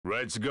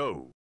Let's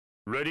go.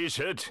 Ready,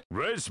 set,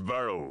 race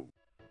barrel.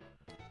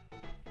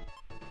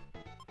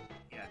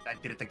 Yeah, I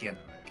did it again.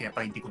 Kaya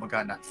pa hindi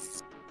gumagana.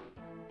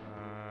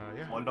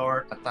 Yeah.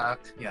 Color,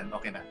 attack. Yan,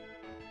 okay na.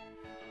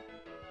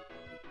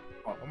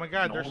 Oh my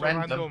god, no they're so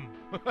random.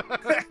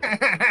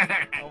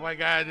 Oh my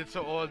god, it's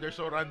so old. They're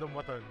so random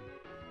button.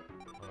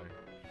 Okay.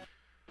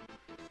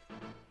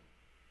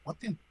 What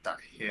in the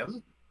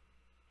hell?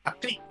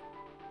 Actually,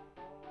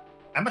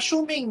 I'm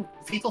assuming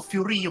Fatal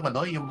Fury yung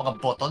yung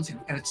mga buttons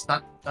and it's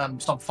not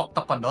some fucked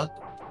up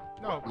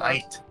No,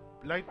 light.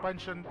 Light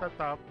punch on the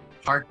top.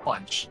 Hard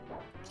punch.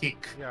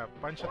 Kick. Yeah,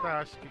 punch sa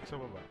taas, kick sa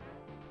baba.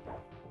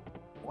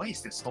 Why is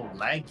this so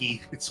laggy?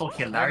 It's so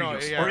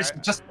hilarious. Yeah, or is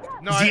it just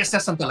no,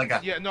 ZSS ang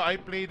talaga? Yeah, no, I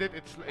played it.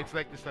 It's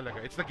like this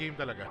talaga. It's the game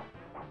talaga.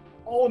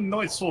 Oh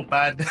no, it's so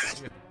bad.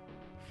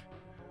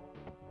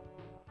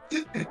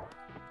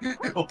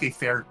 Okay,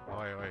 fair.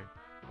 Okay.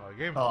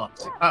 Game. What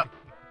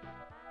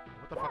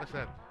the fuck is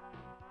that?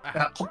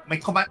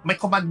 May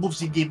command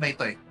moves yung game na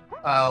ito eh.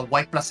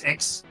 Y plus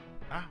X.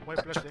 Y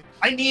plus X?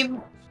 I mean,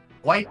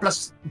 Y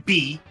plus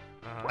B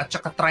at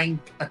saka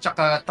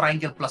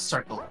triangle plus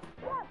circle.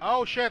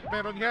 Oh shit,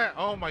 meron nga.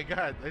 Oh my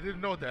god, I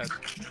didn't know that.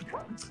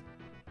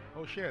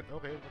 Oh shit,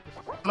 okay.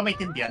 Alam mo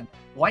maintindihan?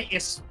 Y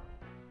is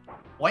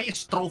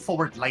throw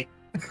forward light.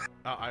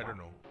 I don't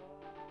know.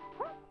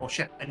 Oh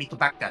shit, I need to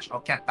backdash.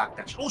 Oh, can't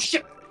backdash. Oh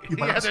shit! Yung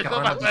Yeah, balas ka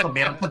na dito,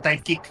 meron pa dive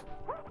kick.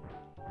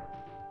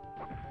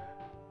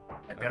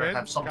 I better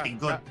have something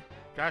good.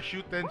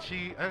 Cashew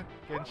Tenshi,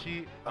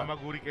 Kenshi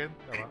Amaguriken.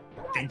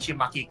 Tenshi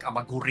Maki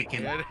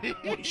Amaguriken.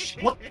 Holy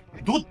shit. What?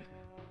 Dude!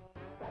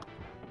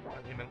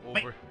 Tanginang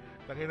over.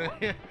 Tanginang...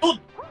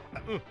 Dude!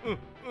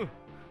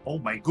 Oh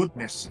my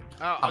goodness.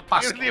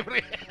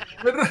 Libre.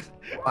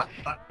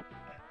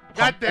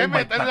 God damn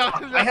it!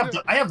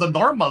 I have the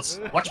normals.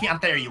 Watch me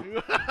anti-air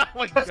you.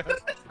 Oh my god.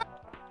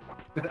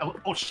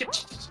 Oh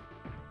shit.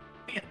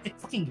 It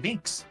fucking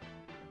links.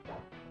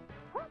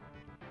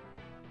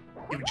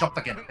 You jumped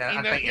again.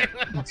 Anti-air.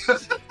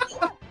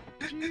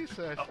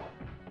 Jesus.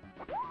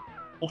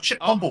 Oh shit,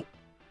 combo. Okay.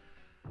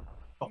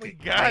 Oh my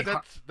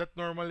god, that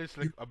normal is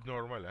like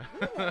abnormal.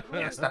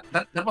 Yes, that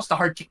was the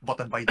hard kick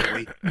button, by the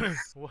way.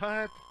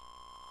 What?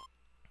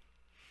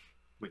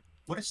 Wait,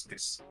 what is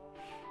this?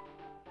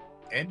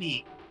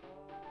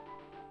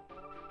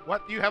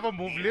 What? You have a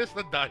move list,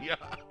 Daya?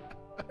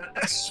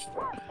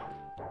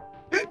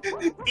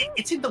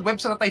 It's in the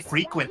website that I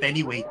frequent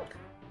anyway.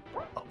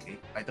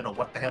 Okay, I don't know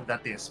what the hell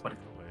that is, but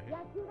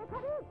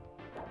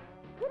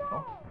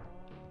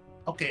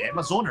okay, I'm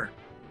a zoner.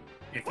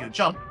 If you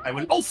jump, I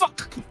will. Oh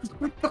fuck!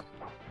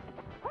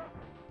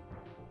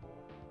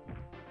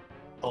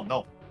 Oh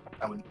no,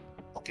 I will.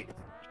 Okay.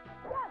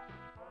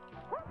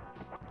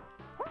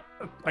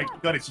 My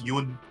god, it's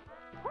Yun.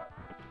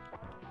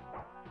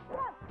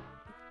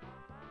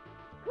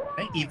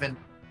 I even.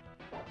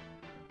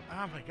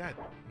 Oh my god,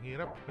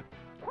 hirap.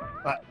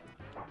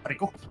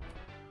 Rico.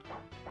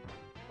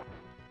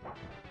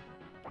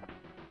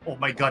 Oh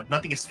my god,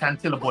 nothing is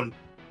cancelable.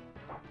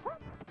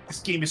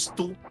 This game is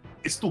too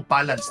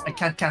balanced. I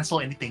can't cancel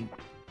anything.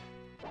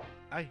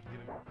 Ay,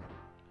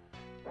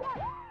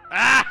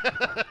 ah!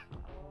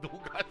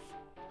 Dugas.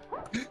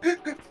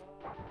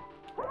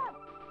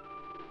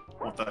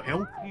 What the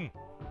hell?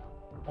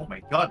 Oh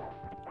my god.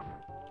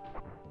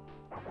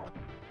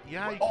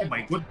 Yeah, oh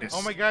my goodness.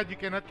 Oh my god, you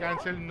cannot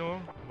cancel,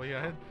 no? Ba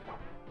yan?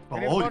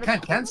 Oh, you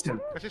can't cancel.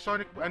 Kasi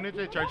Sonic, ano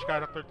ito, charge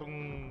character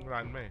tong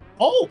Ranma eh.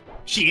 Oh,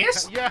 she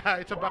is?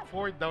 Yeah, it's a back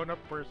forward, down up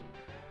person.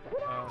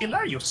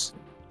 Hilarious.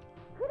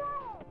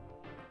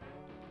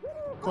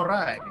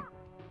 Correct.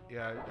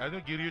 Yeah,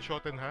 ano, Giryu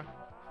Shoten ha?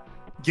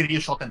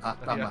 Giryu Shoten ha,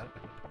 tama. Yeah.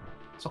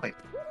 It's okay.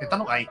 The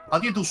tanong ay, how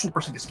do you do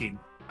supers in this game?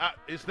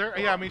 Is there?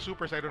 Yeah, may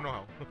supers, I don't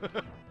know how.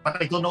 But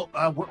I don't know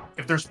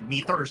if there's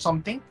meter or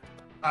something.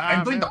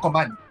 I'm doing the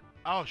command.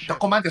 Oh shit.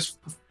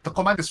 The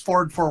command is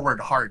forward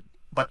hard,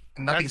 but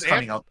nothing's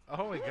coming out.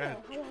 Oh my god.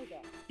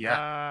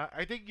 Yeah.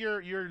 I think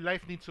your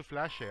life needs to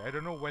flash eh. I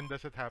don't know when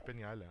does it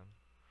happen nga lang.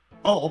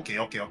 Oh, okay.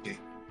 Yeah,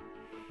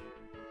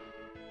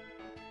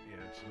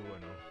 let's do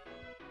ano.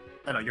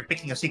 I know, you're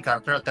picking a sync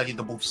character, I'll tell you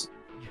the moves.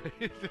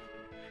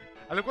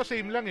 Alam ko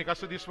same lang eh,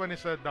 kaso this one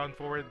is a down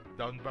forward,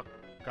 down back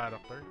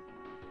character.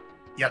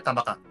 Yeah,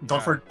 tama ka. Down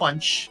forward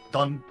punch,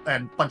 down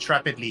and punch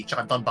rapidly,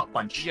 tsaka down back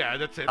punch. Yeah,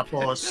 that's it.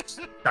 Tapos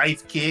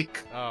dive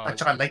kick, at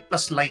tsaka light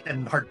plus light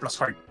and hard plus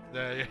hard.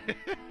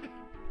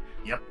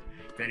 Yep,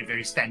 very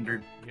very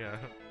standard. Yeah.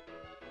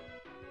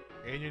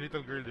 Ayun yung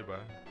little girl, di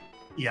ba?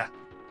 Yeah.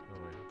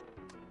 Okay.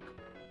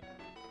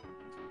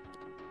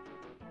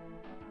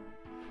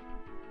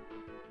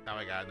 Oh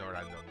my god, no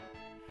random.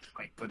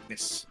 My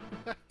goodness.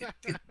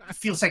 It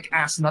feels like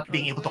ass not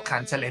being able to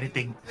cancel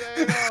anything.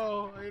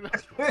 Yeah, I know.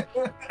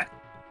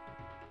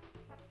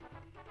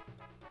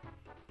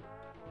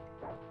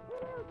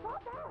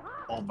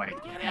 Oh my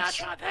goodness.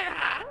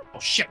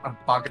 Oh shit, ang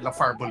bagal ng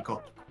fireball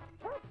ko.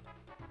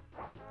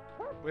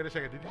 Wait a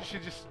second, did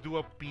she just do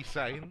a peace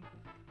sign?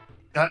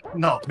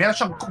 No, meron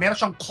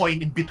siyang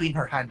coin in between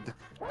her hand.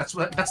 That's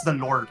the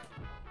lore.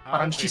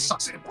 Parang okay.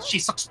 she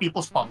sucks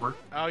people's power.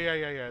 Oh,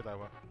 yeah,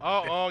 tama.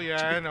 Oh,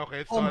 yan.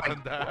 Okay, so Oh my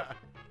tanda.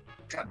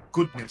 God,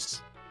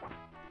 goodness.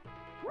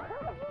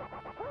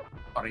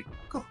 Sorry.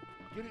 Go.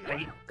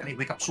 Can I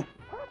wake up soup?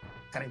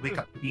 Can I wake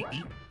up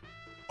baby?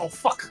 Oh,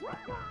 fuck!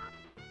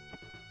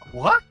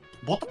 What?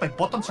 Boto pa yung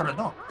button sa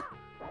ano?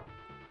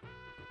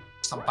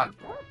 Sampal.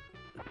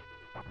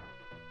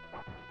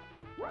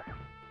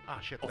 Ah,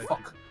 shit. Oh,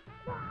 fuck.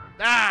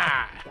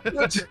 Ah!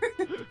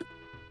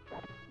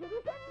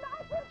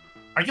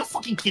 Are you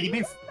fucking kidding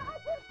me?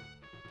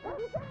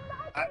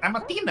 I'm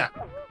a Tina.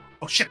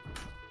 Oh, shit.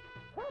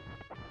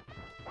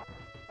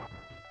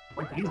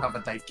 Why do you have a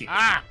dive kick?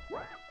 Ah!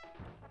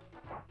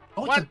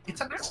 Oh, What?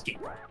 It's an axe kick.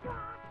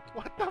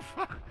 What the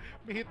fuck?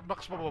 May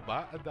hitbox pa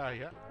ba? Ang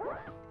daya.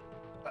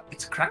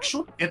 It's a crack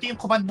shoot? Ito yung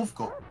command move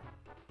ko.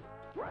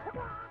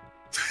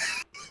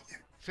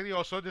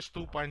 Seryoso? There's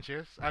 2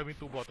 punches? I mean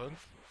 2 buttons?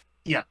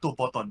 Yeah, 2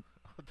 button.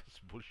 Oh,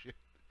 that's bullshit.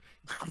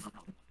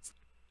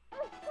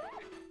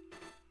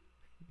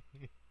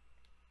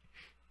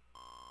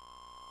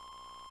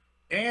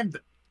 And,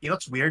 you know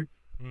what's weird?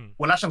 Hmm.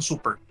 Wala siyang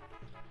super.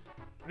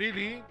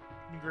 Really?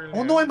 Yung girl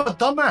Oh na no, yan? I'm a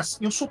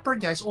dumbass. Yung super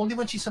niya is only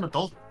when she's an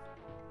adult.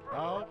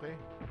 Ah, okay.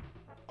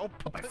 Oh,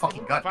 my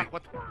fucking God, Fuck,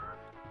 man.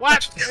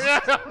 what?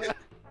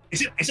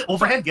 Is it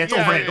overhead? Yeah, it's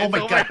Yeah, overhead. Oh it's my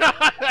God.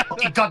 overhead.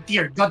 Okay, God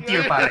tier,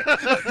 pare.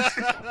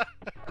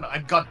 No,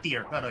 I'm God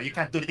tier. No, you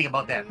can't do anything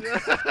about that.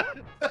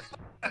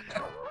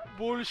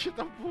 Bullshit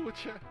ang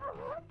pucha.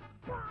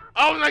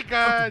 Oh my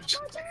God!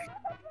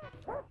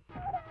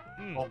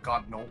 Hmm. Oh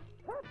God, no.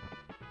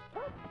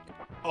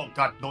 Oh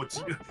God, no.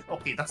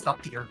 Okay, that's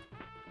not tier.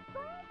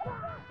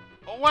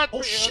 Oh, what?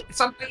 Oh shit, it's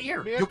on the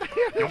ear. May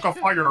You got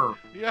fire.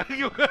 Yeah,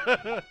 you...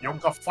 You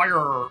got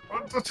fire.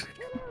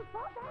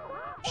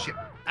 Shit.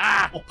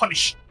 Ah! Oh,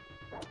 punish.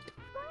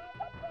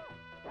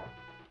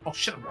 Oh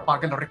shit, ang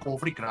bagal na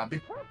recovery. Grabe.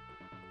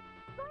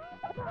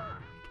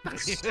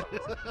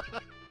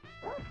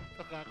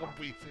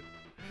 Nakakabwisit.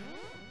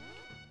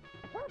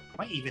 Am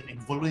I even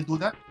involved when I do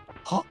that?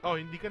 Huh? Oh,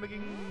 hindi ka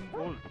naging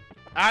gold.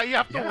 Ah, you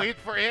have to Yeah. wait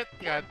for it?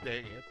 God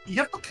dang it.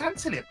 You have to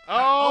cancel it.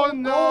 Oh,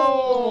 no!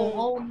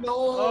 Oh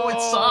no!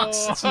 It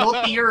sucks. It's low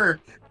tier.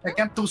 I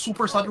can't do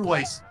supers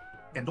otherwise.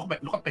 And look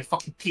at my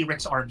fucking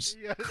T-Rex arms.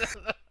 Yeah.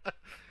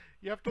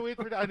 You have to wait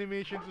for the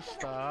animation to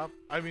stop.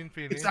 I mean,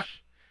 finish.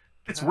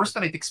 It's worse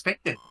than I'd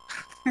expected.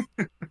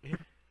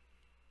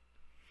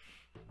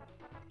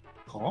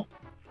 Huh?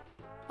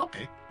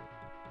 Okay.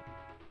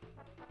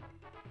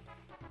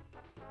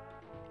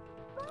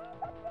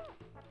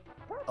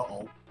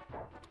 Uh-oh.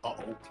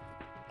 Uh-oh.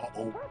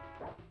 Uh-oh.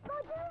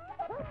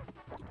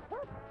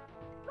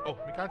 Oh,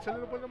 may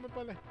cancelable naman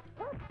pala.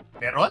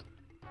 Meron?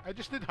 I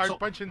just did hard So-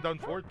 punch and down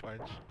forward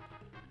punch.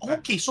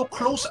 Okay, so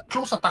close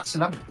attacks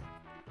lang.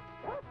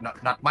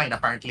 Not mine,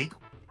 apparently.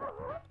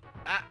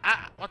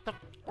 What the...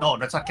 No,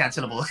 that's not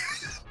cancelable.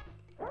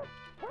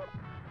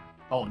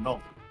 Oh,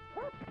 no.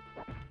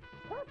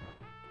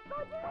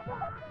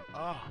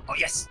 Oh, Oh,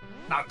 yes!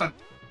 Not done.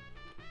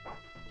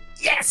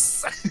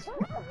 Yes!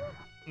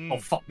 Oh,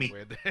 fuck me.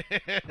 Pwede.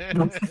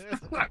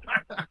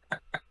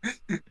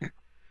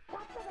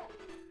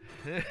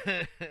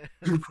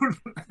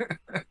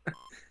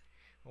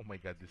 Oh my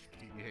God, this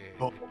kid. Yeah.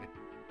 Oh.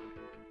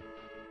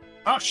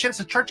 Oh, shit, it's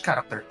a church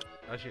character.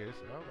 Oh, she is?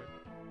 Oh, okay.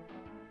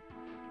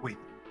 Wait,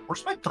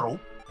 where's my throw?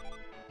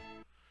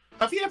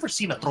 Have you ever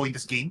seen a throw in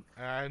this game?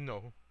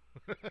 No.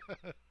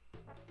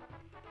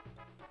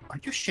 Are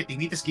you shitting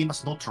me? This game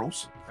has no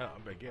throws?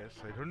 I guess.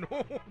 I don't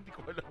know. Hindi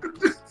ko alam.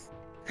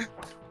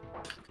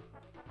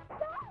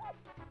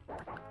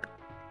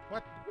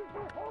 What?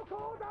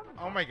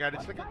 Oh my God,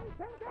 it's like a...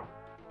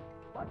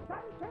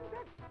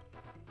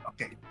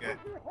 Okay,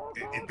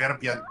 it better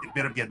be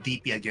a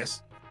DP, I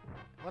guess.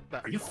 What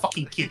the... Are you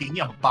fucking kidding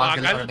me? Ang bagal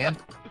Bagal? na man.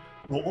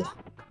 Oo.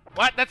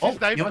 What? That's his Oh,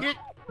 dive you know- kick?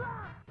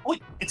 Oh,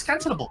 it's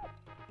cancelable.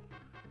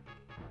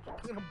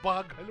 Ang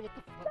bagal. What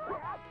the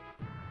fuck?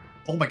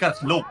 Oh my God,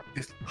 it's low.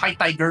 It's high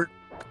tiger,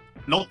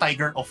 low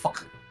tiger. Oh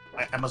fuck,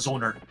 I'm a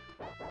zoner.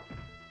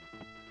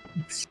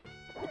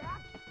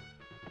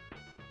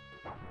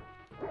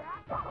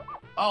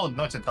 Oh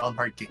no, it's a down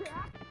hard kick.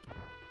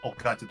 Oh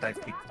God, it's a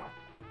dive kick.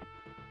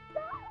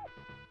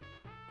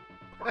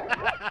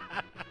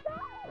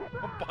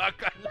 Ang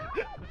bagal.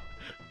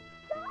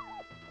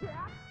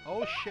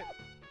 Oh shit.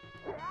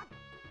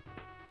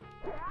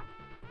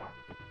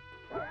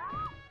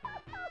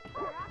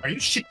 Are you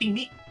shitting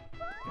me?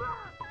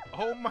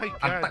 Oh my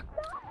God.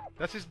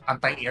 That's his...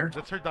 Anti-air?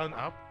 That's her down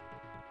up?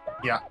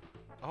 Yeah.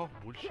 Oh,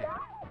 bullshit.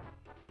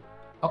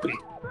 Okay.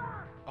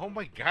 Oh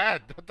my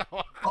God. What the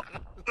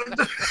fuck?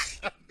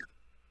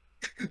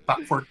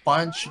 Back forward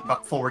punch,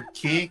 back forward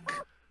kick.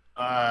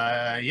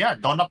 Yeah,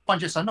 down up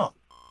punch is ano?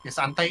 Is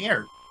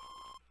anti-air.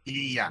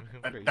 Yeah,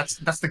 Okay.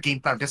 that's the game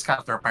plan of this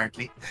character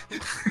apparently.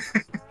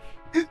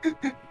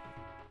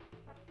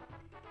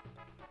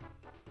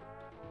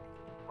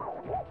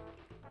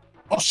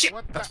 Oh shit!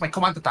 What the- That's my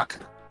command attack.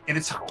 And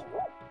it's... Oh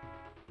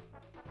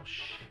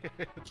shit.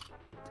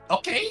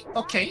 Okay,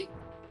 okay.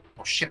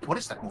 Oh shit, what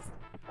is that move?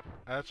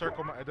 That's our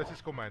command. That's his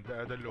command.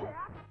 The low.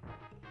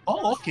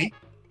 Oh, okay.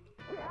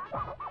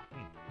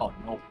 Oh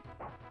no.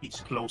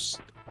 It's close.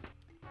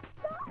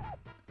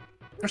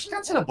 There's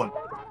cancelable.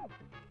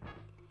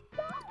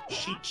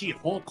 Shichi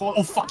Hoko.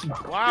 Oh, fucking.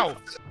 Wow!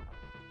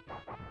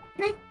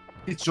 Okay.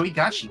 It's Joey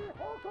Gashi.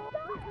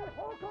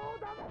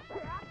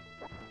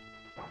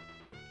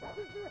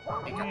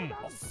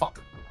 Oh,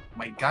 fuck.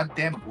 My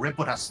goddamn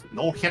ribbon has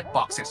no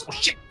hitboxes. Oh,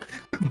 shit.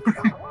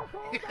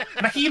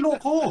 Nahilo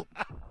ko.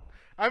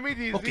 I mean,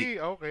 easy.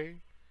 Okay.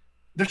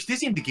 There's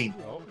this in the game.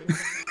 Okay.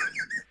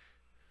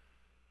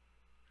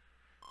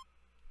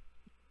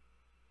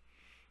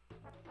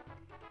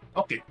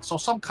 Okay, so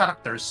some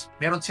characters,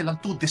 meron silang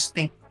two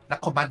distinct na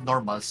command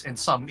normals and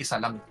some isa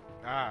lang.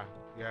 Ah,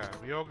 yeah.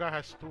 Ryoga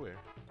has 2 eh.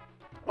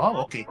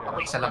 Oh, okay. Yeah,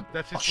 Okay, isa lang.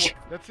 That's his Oh, shit.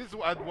 That's his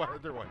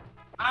other one.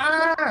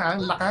 Ah,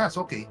 ang lakas.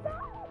 Okay.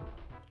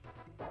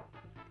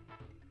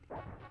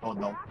 Oh,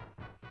 no.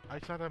 I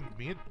saw a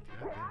mid.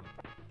 God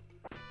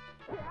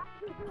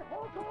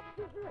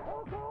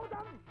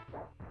damn.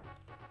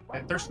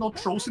 And there's no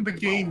throws in the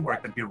game, or I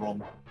can be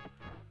wrong.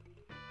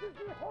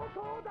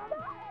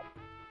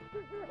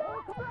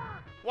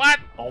 What?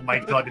 Oh my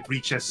god, it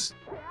reaches.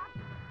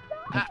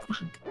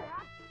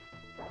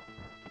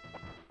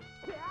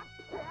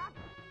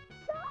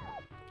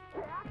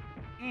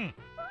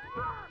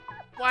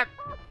 What?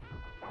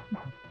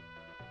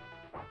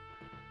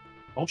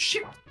 Oh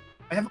shit!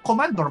 I have a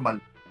command normal.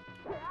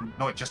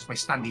 No, it's just my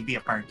standing B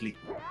apparently.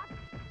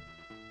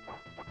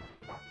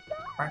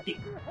 Apparently,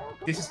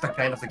 this is the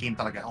style of the game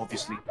talaga,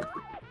 obviously.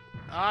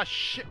 Ah,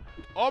 shit.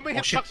 Oh, may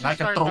Oh shit, hitbox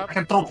now to I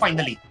can throw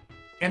finally.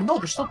 And no,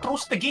 there's no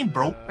throws in the game,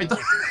 bro. I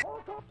don't...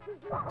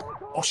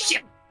 Oh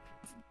shit!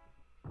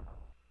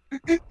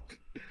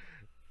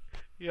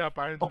 Yeah,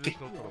 apparently Okay.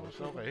 there's no throws.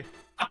 Okay.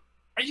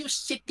 Are you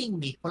shitting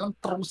me? Walang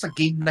throw sa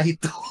game na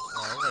ito.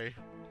 Okay.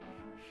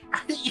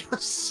 Are you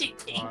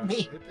shitting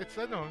me? It's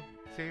ano,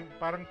 same,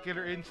 parang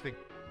Killer Instinct.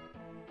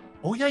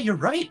 Oh yeah, you're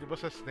right. Di ba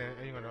sa SNES,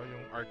 yung ano,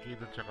 yung arcade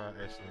at saka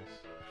SNES?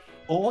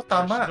 Oo,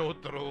 tama. There's no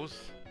throws.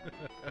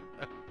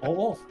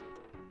 Oo.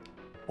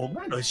 Oh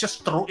man, it's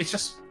just throw. It's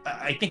just,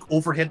 I think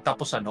overhead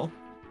tapos ano.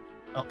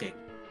 Okay.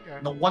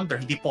 Yeah. No wonder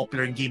hindi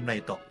popular yung game na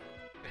ito.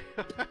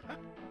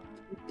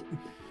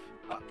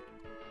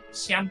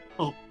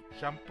 Shampoo.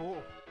 Shampoo.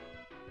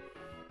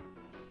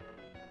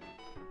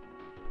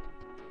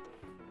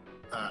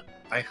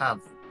 I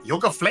have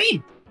Yoga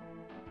Flame.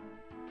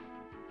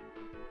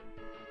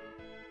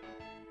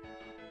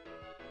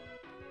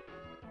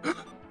 What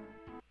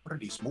are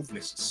these move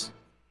lists?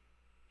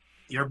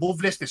 Your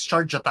move list is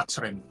charge attacks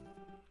rin.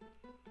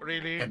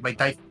 Really? And my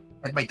dive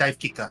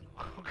kick.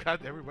 Oh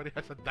god, everybody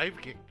has a dive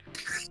kick.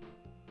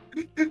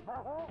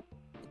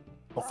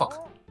 Oh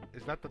fuck.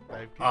 Is that the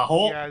dive kick?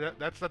 Aho. Yeah,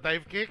 that's the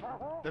dive kick.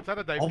 That's not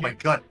a dive Oh kick. my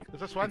god.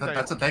 That's a swan dive.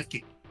 That's a dive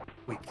kick.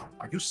 Wait,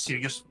 are you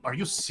serious? Are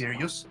you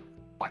serious?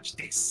 Watch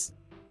this.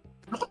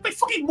 Look at my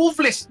fucking move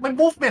list. My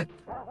movement.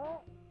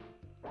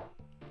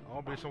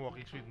 Oh, bilis ang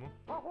walking speed mo.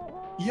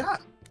 Yeah.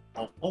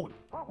 Oh,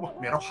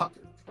 meron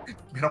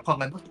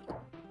kang ano.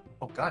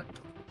 Oh god.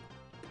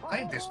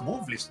 I have this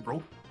move list, bro.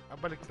 Ah,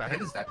 What the baliktad.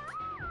 hell is that?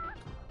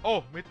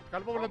 Oh,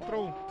 kala mo walang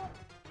throw.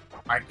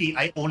 RT,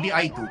 only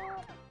I do.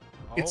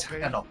 It's,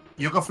 Okay. ano,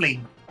 Yoga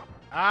Flame.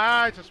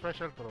 Ah, it's a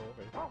special throw.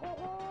 Okay.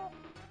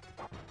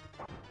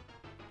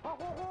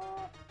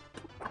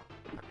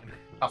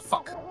 Ah,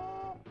 fuck.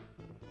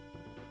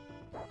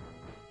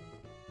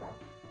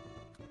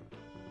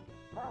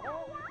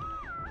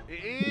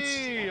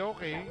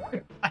 Okay.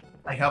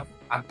 I have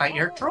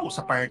anti-air throws,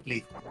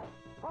 apparently.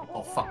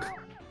 Oh, fuck.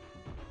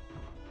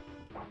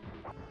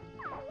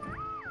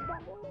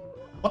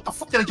 What the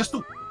fuck did I just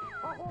do?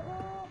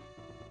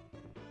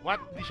 What?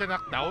 Di siya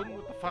knockdown?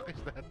 What the fuck is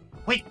that?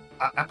 Wait,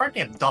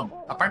 apparently I'm dumb.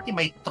 Apparently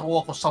may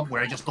throw ako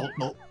somewhere. I just don't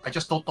know. I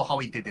just don't know how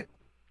he did it.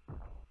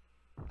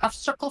 Half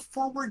circle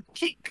forward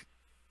kick.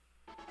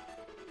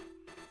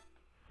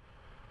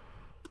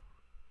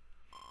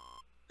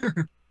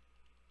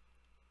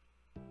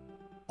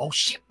 Oh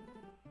shit.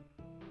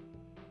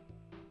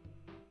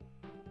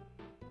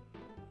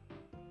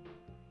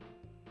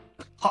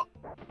 Ha.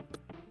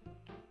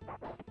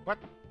 What?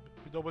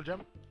 You double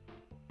jump?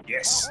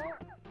 Yes.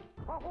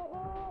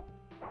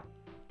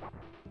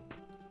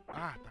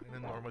 Ah, tangin na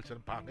normal siya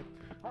ng pangit.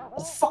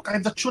 Oh fuck, I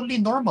have the Chun-Li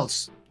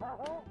normals.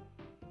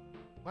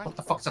 What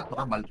the fuck's that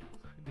normal?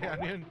 Hindi,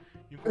 ano yun?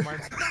 Yung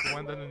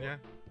command ano niya?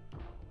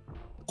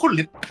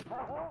 Kulit.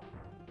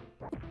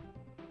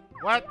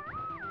 What?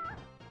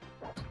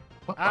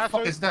 What the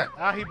fuck is that?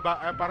 Ah,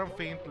 parang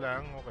faint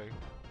lang. Okay.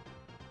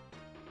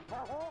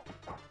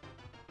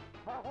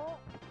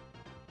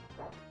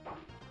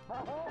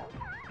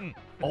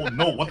 Oh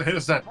no, what the hell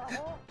is that?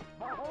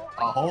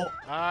 Aho.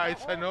 Ah,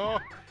 it's ano?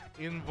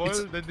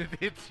 Involved and it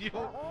hits you.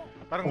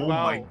 Parang Oh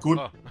bow. my god.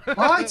 Oh.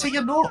 Ah, it's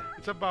a no.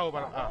 It's a bow.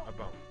 Parang, a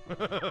bow.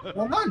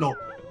 Oh nga no.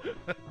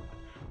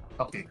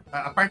 Okay,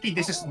 apparently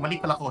this is mali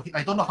pala ko.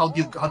 I don't know how do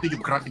you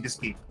grunt in this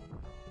game.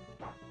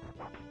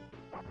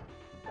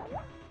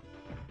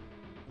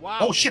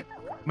 Wow. Oh shit!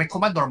 May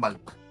command normal.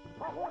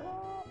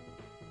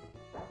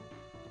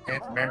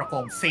 And meron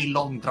akong Fei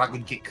Long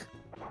Dragon Kick.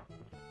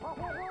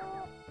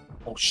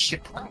 Oh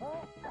shit.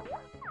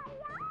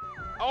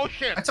 Oh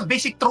shit! That's a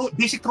basic throw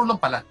lang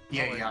pala.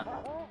 Yeah, Okay. yeah.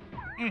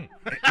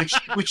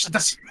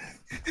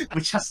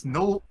 Which has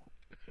no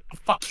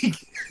fucking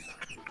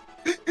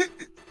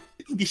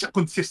hindi siya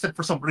consistent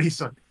for some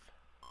reason.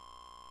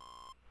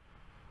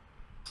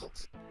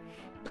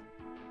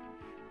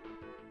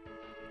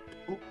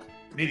 Oh,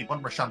 maybe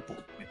one more shampoo.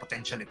 May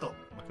potential ito.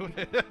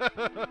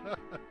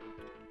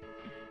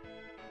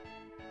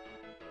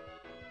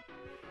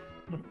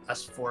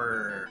 As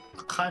for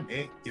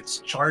Akane,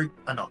 it's charged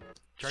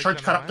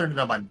charge character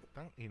na naman.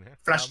 Tangina.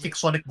 Flash kick,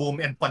 sonic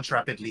boom, and punch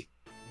rapidly.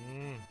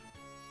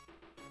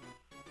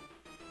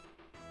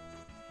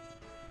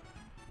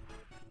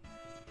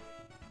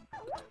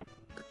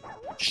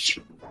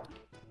 Shit.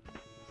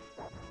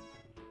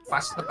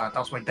 Fast na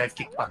tapos may dive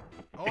kick pa.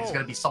 It's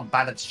gonna be some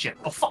balanced shit.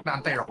 Oh fuck,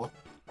 naantay ako.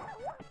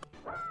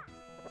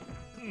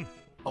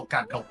 Oh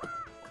god, no.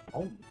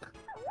 Oh.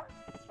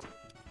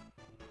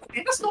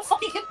 It has no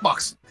fucking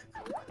hitbox.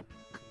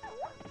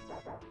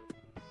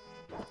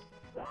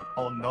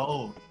 Oh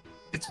no.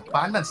 It's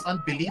balanced,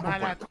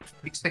 unbelievable.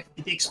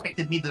 It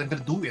expected me that I'm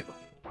gonna do it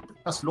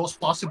as low as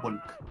possible.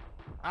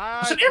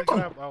 Ah, it's an air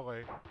grab.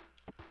 Okay.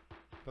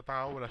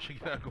 Tataka, wala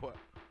siya ginagawa.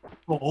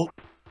 Oo.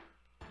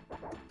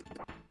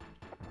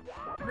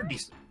 What are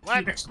these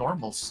T-Rex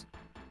normals?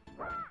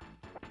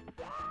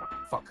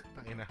 Fuck.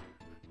 Tangina.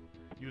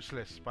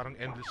 Useless. Parang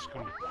endless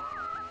screw.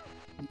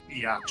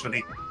 Yeah,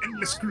 actually.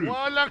 Endless screw.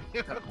 Walang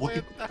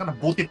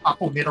buti pa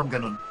ako meron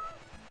ganun.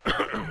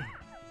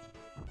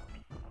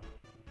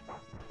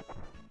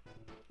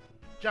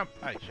 Jump!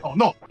 Ay, shit. Oh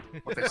no!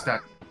 What is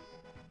that?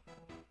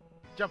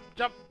 Jump!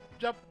 Jump!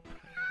 Jump!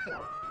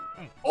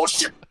 Oh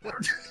shit!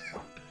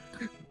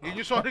 Yun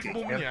yung sonic Okay,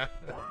 boom niya.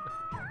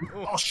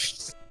 Oh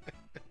shit!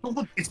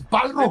 It's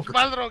Balrog! It's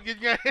Balrog! Yun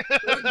nga.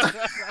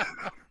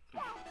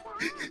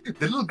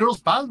 The little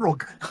girl's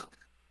Balrog!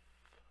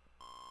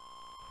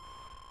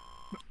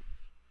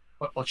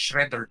 Or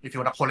Shredder, if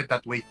you wanna call it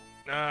that way.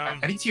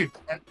 And it's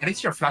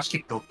your flash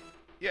kick though.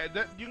 Yeah,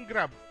 yung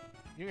grab.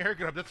 Yung air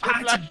grab, that's the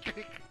flash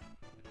kick.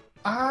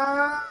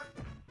 What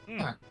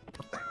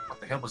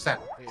the hell was that?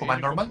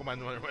 Command normal?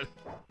 Command normal.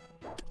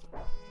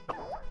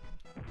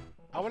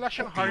 Wala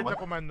siyang hard na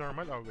command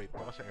normal. Oh wait,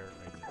 baka sa air.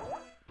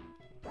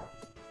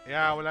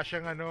 Yeah, wala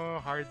siyang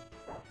hard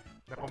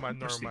na command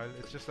normal.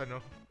 It's just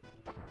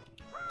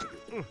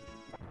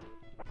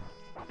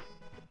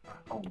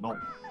Oh no.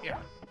 Yeah.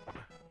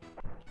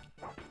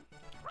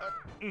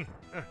 2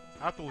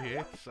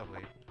 hits.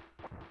 Okay.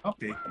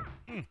 Okay.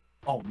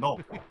 Oh no.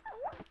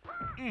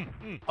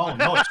 Mm. Oh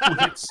no, it's 2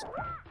 hits.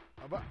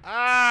 Aba.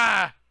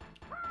 Ah!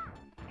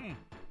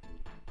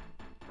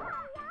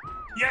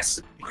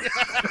 Yes!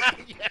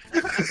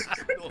 Yes!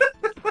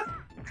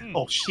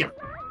 Oh shit.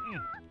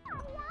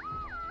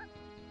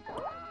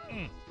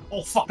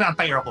 Oh fuck,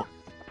 na-antire ako.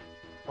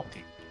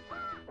 Okay.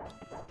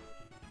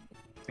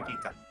 Sige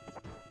ka.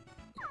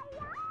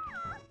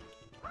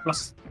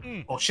 Plus.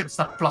 Oh shit, it's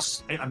not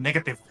plus. I'm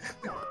negative.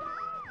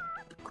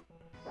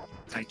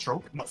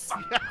 Nitro? No,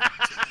 fuck.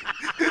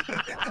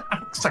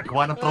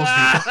 Sagwa ng throws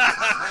dito.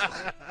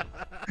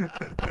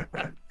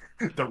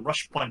 The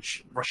rush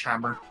punch, rush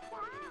hammer.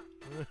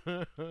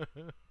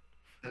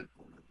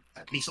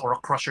 At least Aura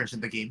Crusher's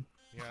in the game.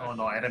 Yeah. Oh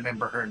no, I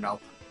remember her now.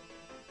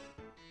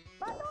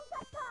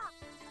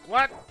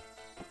 What?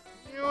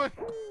 Yun.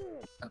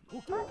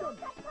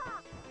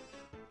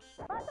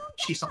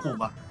 She's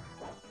Akuma.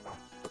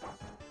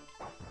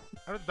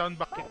 Ano, down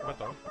back kick ba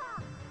to?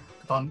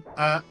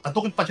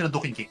 Adukin punch and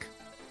Adukin kick.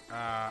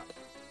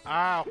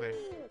 Okay.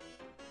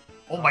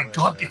 Oh my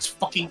god, it's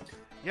fucking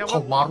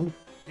Komaru.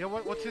 Yeah,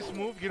 what's his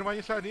move? Ginawa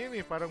niya sa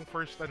anime, parang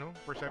first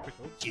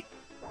episode.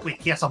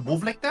 Wait, he has a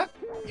move like that?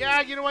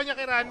 Yeah, ginawa niya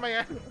kay Ranma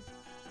yan.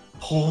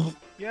 Oh.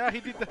 Yeah,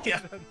 he did that. Yeah.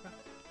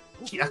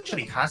 He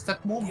actually has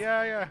that move?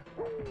 Yeah.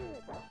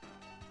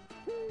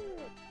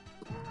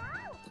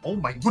 Oh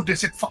my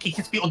goodness, it fucking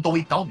hits me on the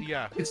way down.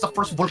 Yeah. It's the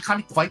first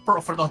volcanic viper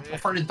of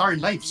our entire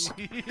lives.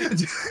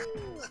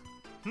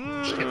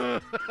 Shit.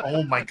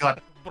 Oh my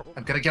god.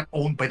 I'm gonna get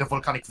owned by the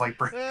volcanic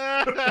viper.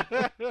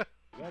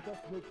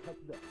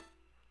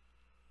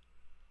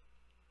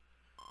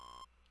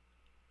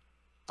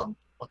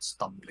 What's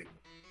tumbling?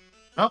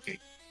 Okay.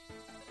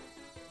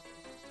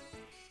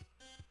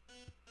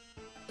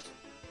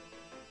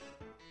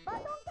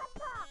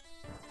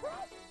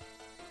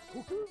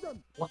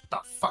 What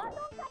the fuck?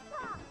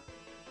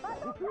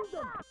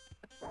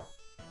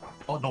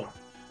 Oh no.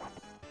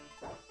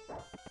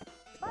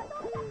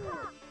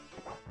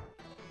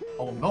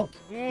 Oh no.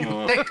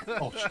 You take.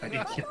 Oh shit, I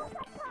didn't hit.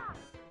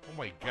 Oh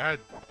my god.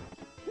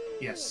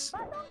 Yes.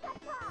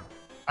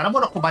 Alam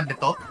mo na command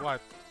nito?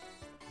 What?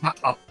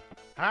 Back up.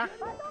 Huh?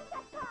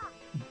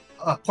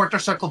 Quarter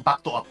circle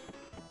back to up.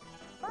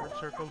 Quarter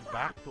circle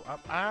back to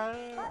up. Ah,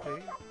 okay.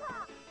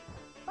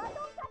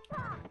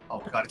 Oh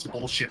my god, it's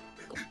bullshit.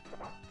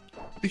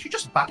 Did you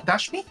just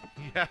backdash me?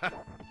 Yeah.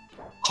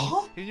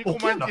 Huh? Yun yung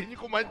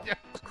command niya.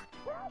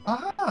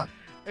 Ah.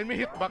 And may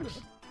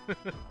hitbox.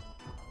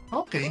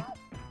 Okay.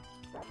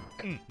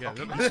 Yeah,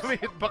 Okay. may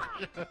hitbox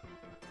siya.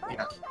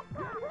 Yeah.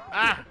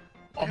 Ah!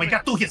 Oh my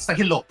god, 2 hits na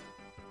hilo.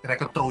 Then I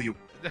can throw you.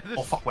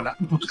 Oh fuck, wala.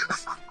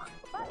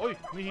 Oy,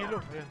 may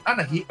hilo.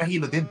 Ayan.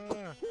 Nahilo din.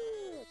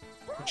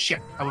 Ah, Oh,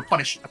 shit, I will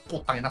punish.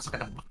 Putang ina, nasa ka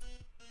ng...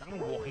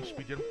 Takang walking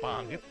speed yan,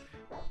 pangit.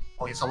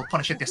 Oh yes, I will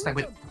punish it this time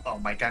with... Oh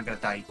my god, I'm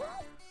gonna die.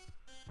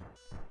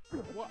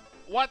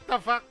 What the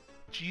fuck?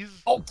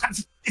 Cheese? Oh,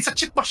 it's a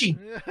chip machine!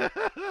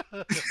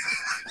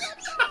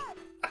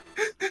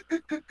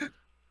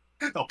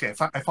 Okay,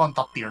 I found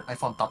top tier. I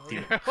found top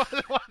tier.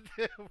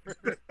 Whatever.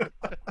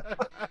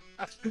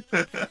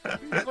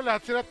 Hindi ko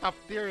lahat sila top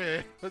tier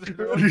eh.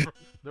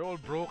 They're all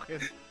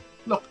broken.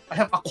 Look, I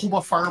have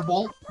Akuma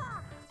Fireball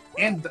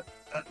and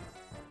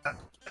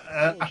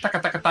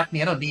attack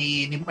ni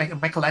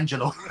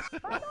Michelangelo.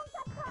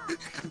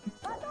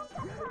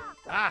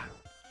 Ah!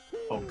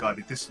 Oh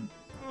god, it is...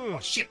 Oh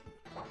shit!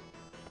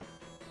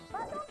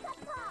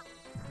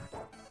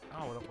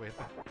 Ah, walang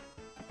kwenta.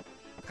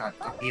 God,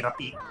 ang hirap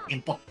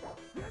i-input.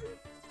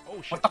 Oh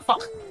shit. What the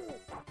fuck?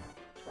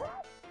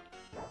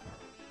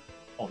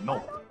 Oh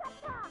no.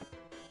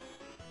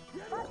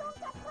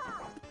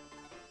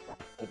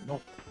 Oh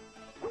no.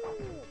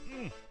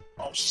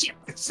 Oh shit,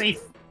 it's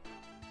safe.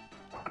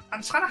 Ano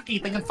sa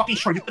nakita yung fucking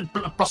sure you can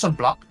plus and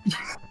block?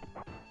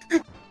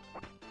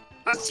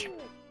 Ah, shit.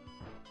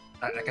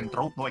 I can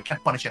throw? No, I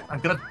can't punish it.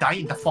 I'm gonna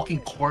die in the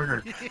fucking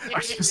corner.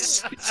 Are you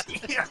serious?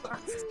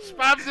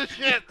 Spam the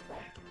shit!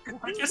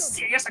 Are you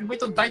serious? I'm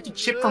going to die to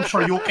chip from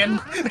Shoryuken.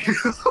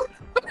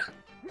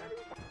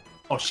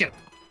 Oh shit.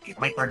 It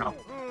might turn out.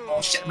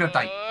 Oh shit, I'm gonna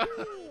die.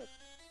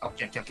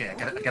 Okay. I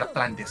gotta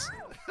plan this.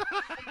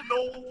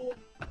 No!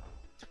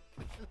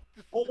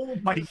 Oh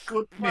my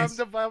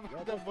goodness. The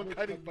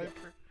volcanic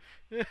viper.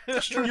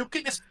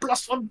 Shoryuken is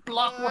plus one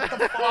block. What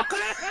the fuck?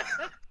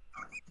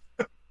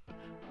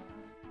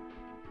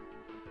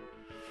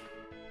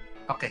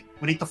 Okay,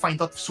 we need to find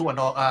out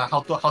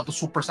how the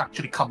supers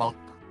actually come out.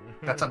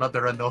 That's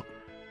another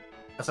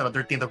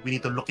thing that we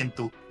need to look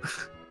into.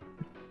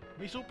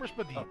 May supers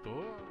pa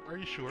dito? Are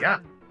you sure? Yeah.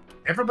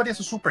 Everybody has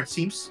a super, it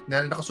seems,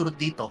 na nakasunod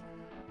dito.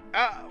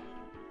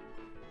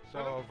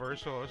 So,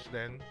 versus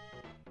then?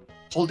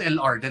 Hold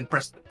LR, then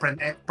press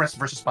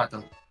versus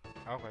battle.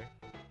 Okay.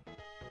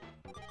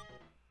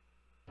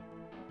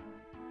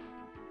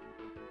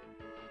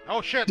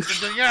 Oh shit!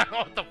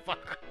 What the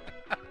fuck?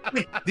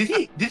 Wait, did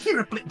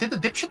the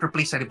dipshit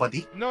replace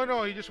anybody?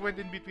 No, he just went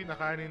in between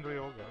Akane and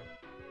Ryoga.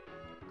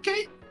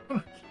 Okay.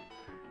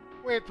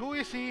 Wait, who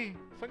is he?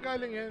 Saan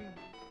galing yan?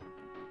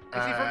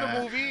 Is he from the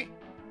movie?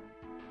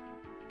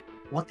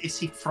 What is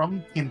he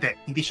from? Hindi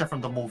siya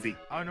from the movie.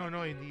 Oh, no,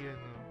 hindi yan.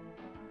 No.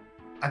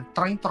 I'm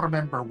trying to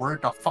remember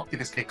where the fuck did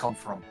this guy come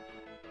from.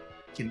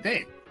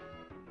 Hindi.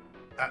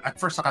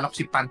 At first, akala ko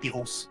si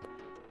Pantyhose.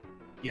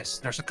 Yes,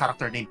 there's a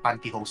character named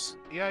Pantyhose.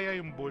 Yeah,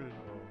 yung bull.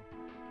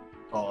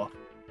 Oo.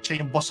 Siya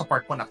yung boss sa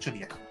part 1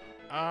 actually.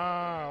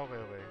 Ah,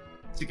 okay.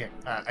 Sige,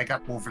 I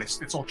got move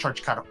list. It's all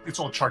charge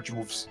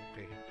moves.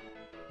 Okay.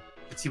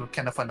 Let's see what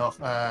kind of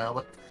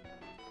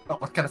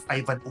what kind of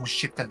Ivan oh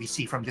shit can we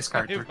see from this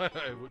character.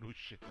 Ivan oh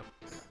shit.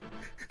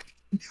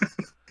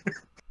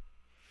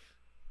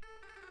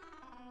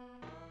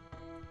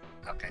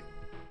 Okay.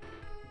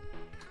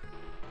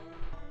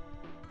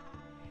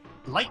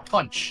 Light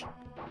punch,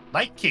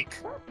 light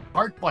kick,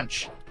 hard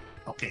punch.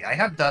 Okay, I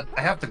have the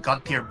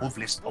god tier move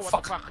list. Oh,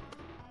 fuck.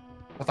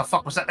 What the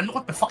fuck was that? And look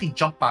at the fucking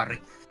jump, pare.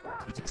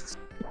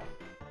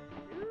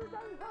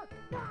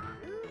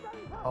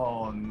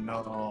 Oh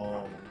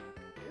no.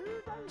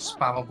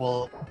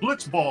 Spammable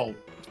blitz ball.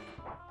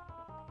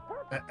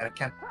 I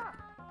can't.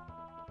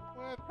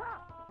 What?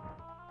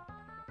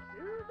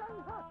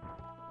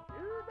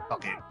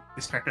 Okay,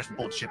 this character's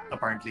bullshit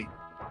apparently.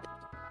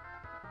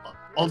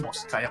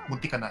 Almost. Kaya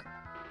munti ka na.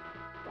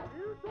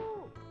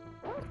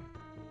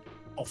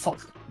 Oh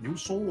fuck.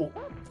 Yuso.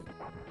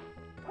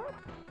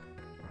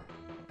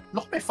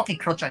 Look at my fucking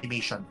crouch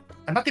animation.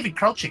 I'm not even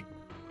crouching.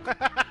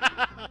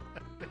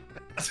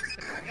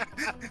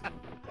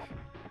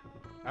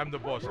 I'm the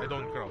boss. I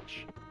don't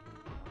crouch.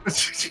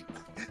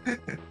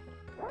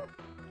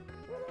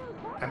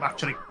 I'm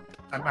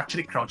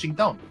actually crouching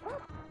down.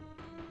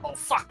 Oh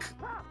fuck!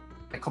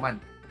 My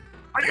command.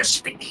 Are you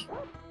spinning?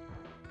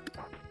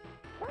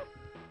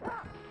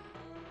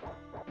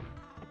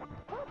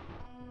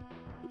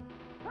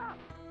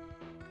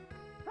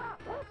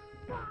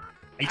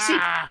 I see.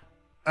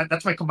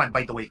 That's my command,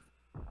 by the way.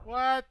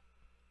 What?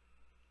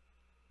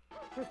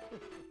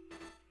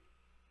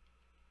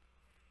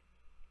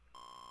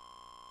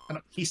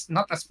 He's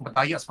not as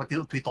madaya as what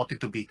we thought it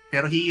to be.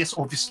 Pero he is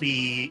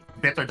obviously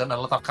better than a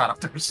lot of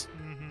characters.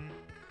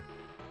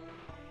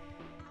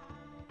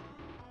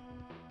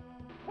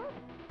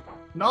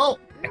 No!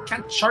 I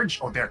can't charge.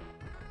 Oh, there.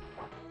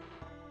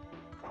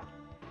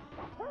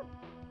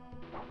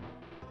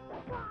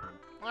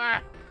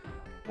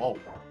 Whoa.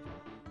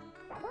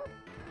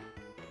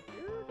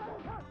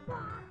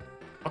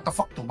 What the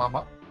fuck,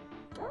 Tumama?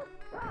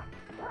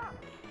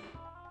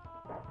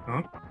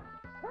 Huh?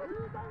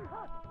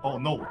 Oh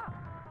no.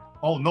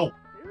 Oh no.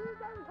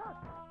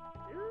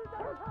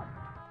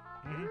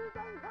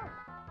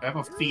 I have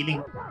a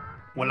feeling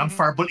walang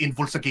fireball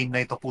involved sa game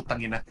na ito,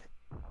 putang ina.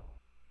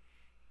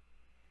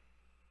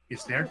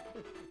 Is there?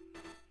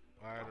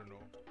 I don't know.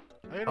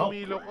 Ayun,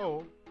 umilo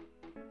ko.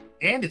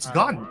 And it's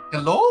gone.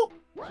 Hello?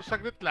 So,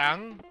 saglit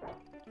lang.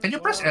 Can you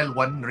press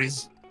L1,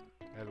 Riz?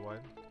 L1?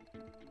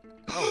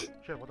 Oh,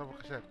 shit, what the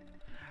fuck is that?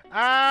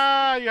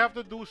 Ah, you have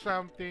to do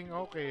something.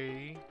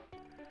 Okay.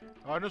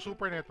 Ano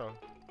super neto?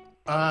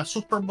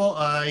 Super mo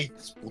ay...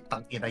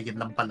 Putang ina, yun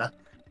lang pala.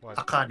 What?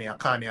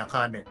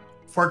 Akane.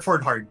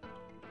 Forward hard.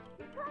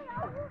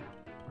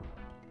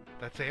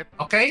 That's it?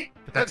 Okay?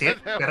 That's it.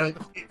 Pero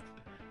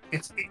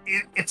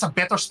it's a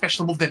better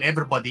special move than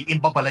everybody.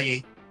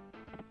 Imbabalay eh.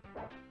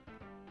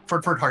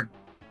 Forward hard.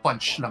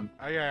 Punch lang.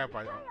 Ay,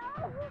 pa.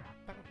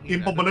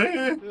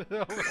 Imbabalay.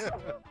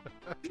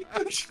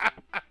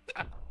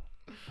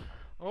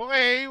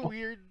 Okay,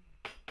 weird.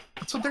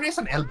 So there is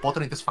an L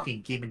button in this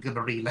fucking game, and you're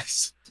gonna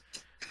realize.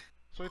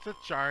 So it's a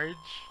charge?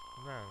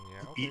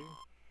 Yeah, okay.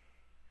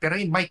 Pero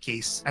in my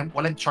case,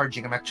 while I'm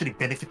charging, I'm actually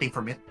benefiting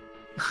from it.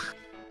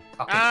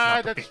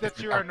 Okay,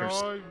 that's your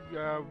to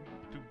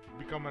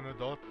become an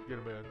adult. Yun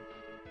ba yun?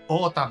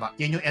 Oo, tama.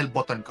 Yan yung L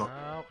button ko.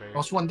 Okay. I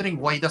was wondering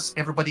why does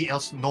everybody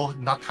else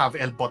not have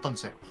L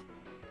buttons eh?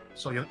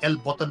 So yung L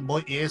button mo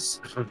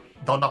is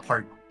down up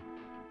hard.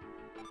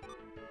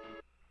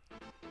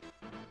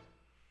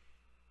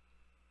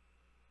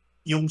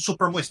 Yung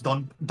super mo is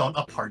down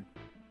up hard.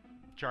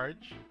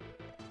 Charge?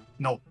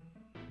 No.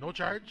 No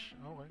charge?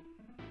 Okay.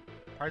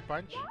 Hard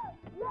punch?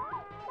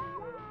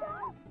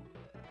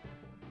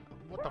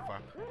 What the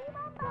fuck?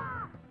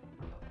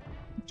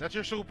 That's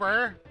your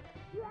super?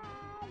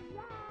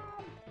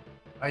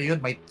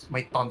 Ayun, may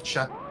taunt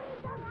siya.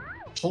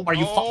 Oh, are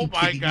you fucking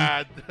kidding me?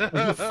 God.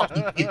 Are you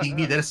fucking kidding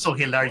me? That is so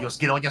hilarious.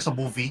 Ginawa niya sa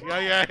movie.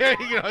 Yeah,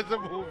 ginawa sa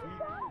movie.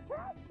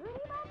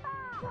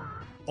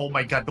 Oh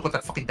my god, look at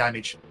that fucking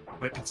damage.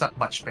 Well, it's not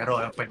much, pero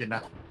pwede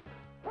na.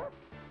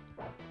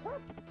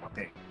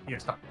 Okay,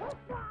 here's the...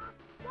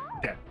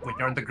 There, when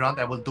you're on the ground,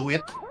 I will do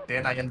it.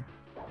 Then I am...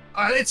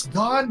 it's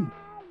gone!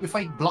 If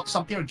I block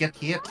something or get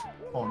hit.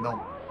 Oh no.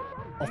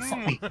 Oh, fuck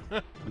me.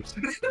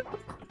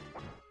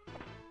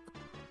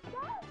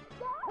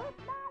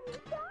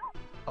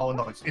 Oh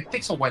no, it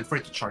takes a while for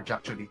it to charge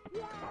actually.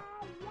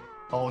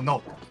 Oh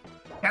no.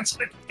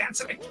 Cancel it!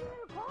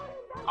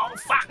 Oh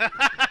fuck!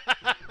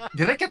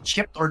 Did I get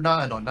chipped or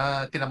na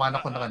tinamaan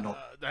ako ng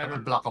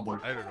unblockable?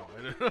 I don't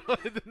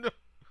know.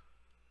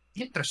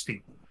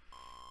 Interesting.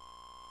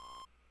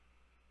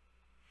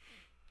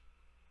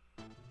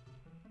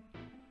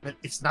 Well,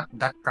 it's not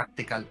that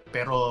practical,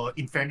 pero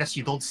in fairness,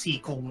 you don't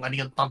see kung ano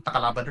yung tanta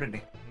kalaban rin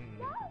eh.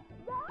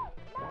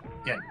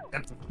 Yan.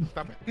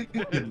 Stop it.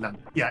 Yun lang.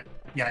 Yeah,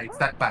 it's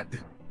that bad.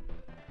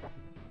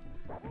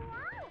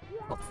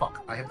 Oh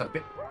fuck, I have the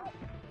bit.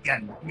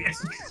 Yan. Yan,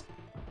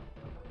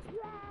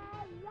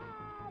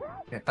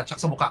 touch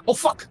sa mukha. Oh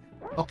fuck!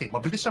 Okay,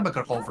 mabilis na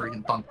mag-recover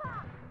yung taunt.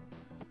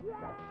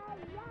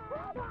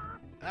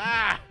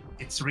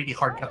 It's really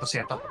hard na to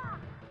set up.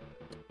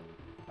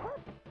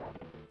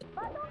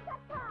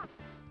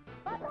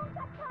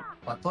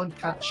 Baton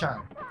catcha.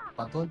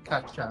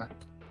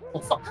 Oh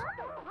fuck.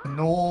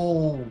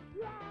 No.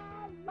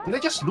 Did I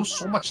just lose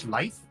so much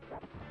life?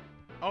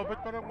 Oh,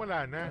 but parang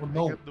wala na. Oh,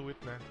 no. I can't do it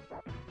na.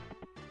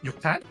 You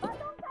can? Alright,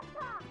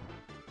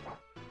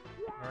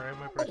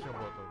 may press yung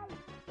button.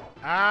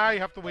 You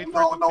have to wait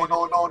for No. it to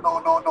finish.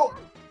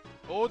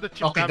 Oh, the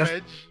chip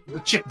damage. The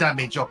chip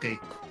damage, okay.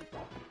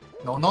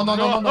 No.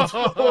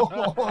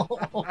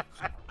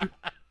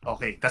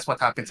 Okay, that's what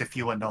happens if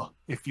you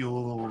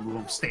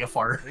stay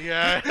afar.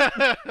 Yeah.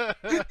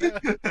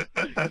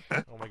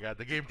 Oh my god,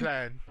 the game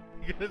plan.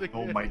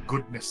 Oh my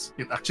goodness,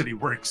 it actually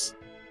works.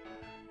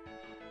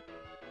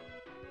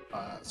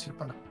 Sino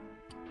pa na?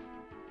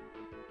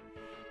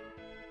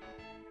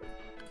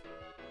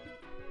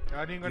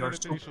 Ano yung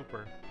yung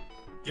super?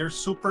 Your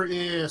super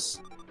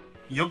is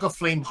Yoga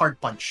Flame Hard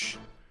Punch.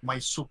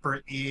 My super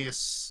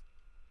is...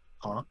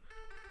 Huh?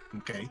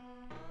 Okay.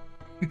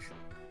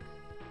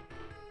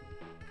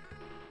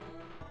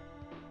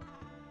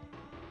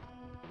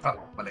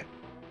 Mali.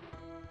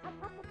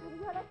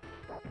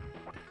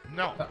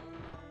 No.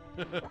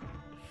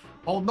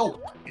 Oh no,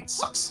 it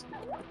sucks.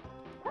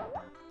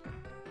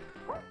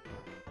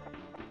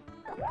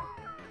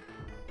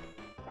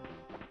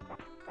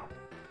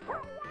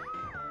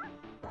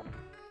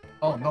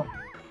 Oh no.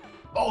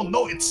 Oh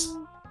no, it's...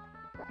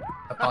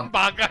 Ang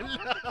bagal.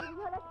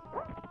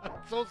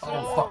 So slow.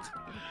 Oh fuck.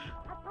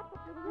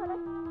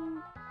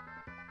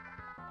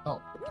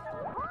 Oh.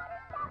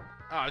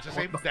 Oh, it's the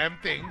same damn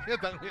thing.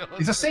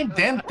 It's the same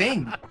damn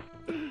thing.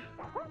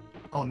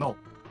 Oh no.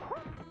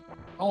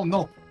 Oh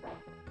no.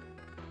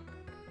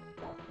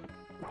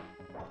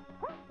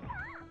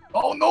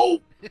 Oh no!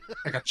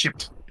 I got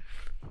chipped.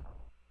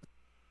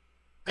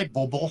 Ay,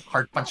 bobo ko.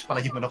 Hard punch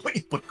pala yung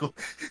input ko.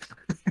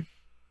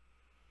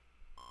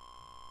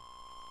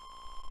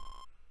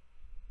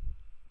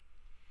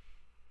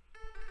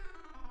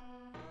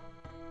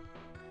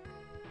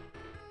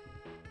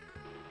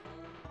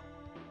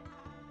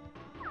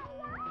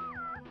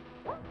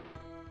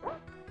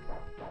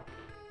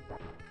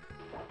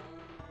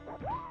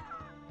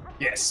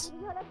 Yes.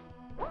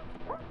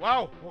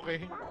 Wow,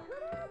 okay.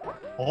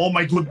 Oh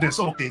my goodness,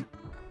 okay.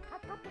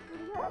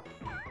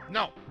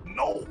 No.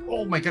 No!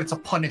 Oh my god, it's a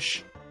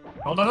punish.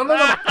 No, no, no, no,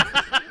 no!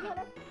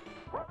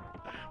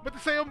 Ba't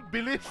isa yung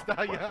bilis,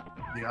 Daya?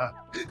 Yeah.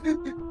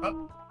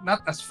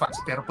 Not as fast,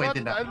 pero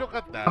pwede na. Look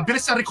at that. Ang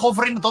bilis na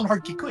recovery na down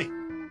hard kick ko eh.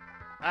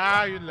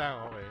 Ah, yun lang,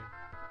 okay.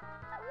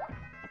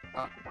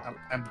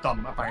 I'm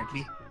dumb,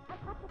 apparently.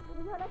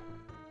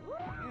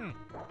 Mm.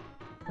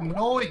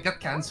 No, it got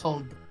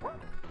cancelled.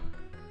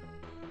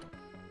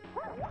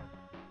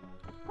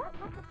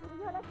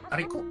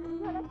 Aray ko.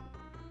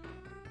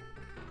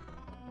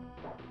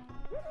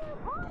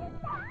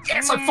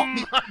 Yes, I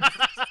fucked me!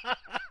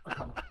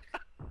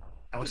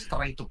 I was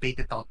trying to bait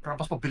it out. Pero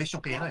mas mabilis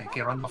yung kay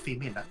Ranma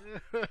female, ah.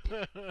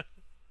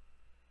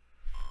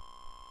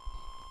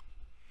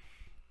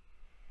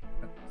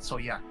 So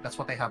yeah, that's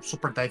what I have.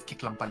 Super dive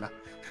kick lang pala.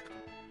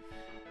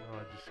 Oh,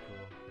 Diyos ko.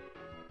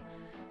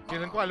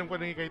 Kailan ko alam ko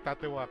na yung kay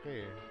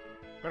Tatewake eh.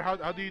 Pero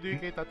how do you do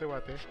yung kay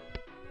Tatewate?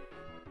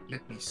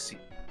 Let me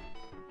see.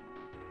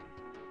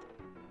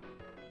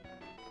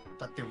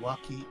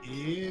 Tatewaki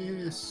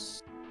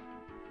is...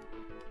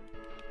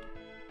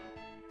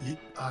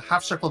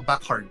 half circle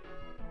back hard.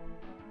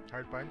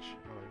 Hard punch?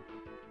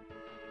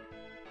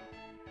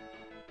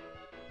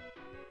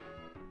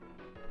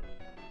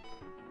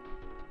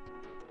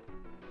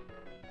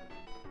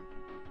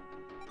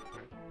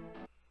 Okay.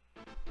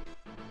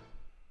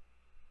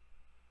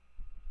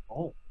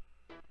 Oh.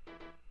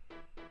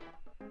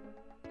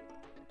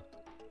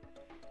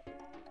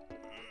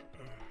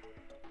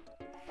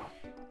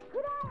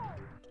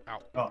 Ow.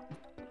 Oh.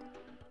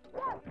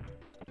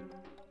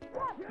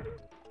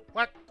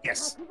 What?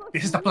 Yes.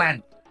 This is the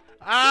plan.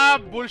 Ah,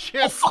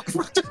 bullshit! Oh, fuck!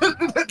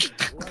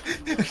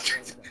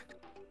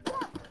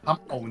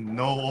 Oh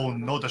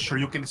no, the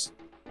Shoryuken is...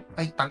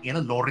 Ay,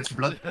 tangina, Lawrence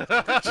blood.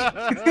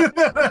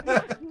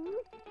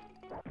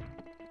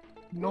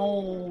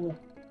 No.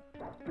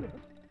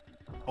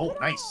 Oh,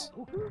 nice.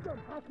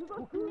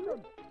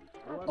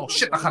 Oh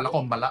shit, akala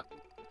ko mala.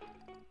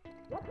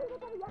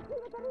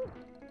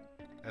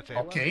 That's it.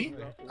 Okay,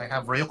 I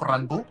have Ryuk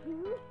Ranbu.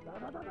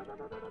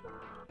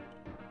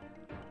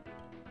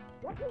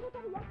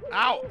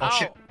 Ow! Oh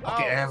shit,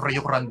 okay, I have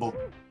Ryuk Ranbu.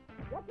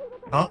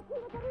 Huh?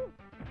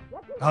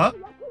 Huh?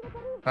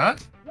 Huh?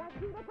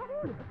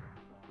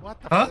 What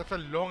the Huh? fuck? That's a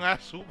long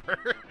ass super.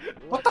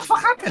 What the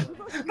fuck happened?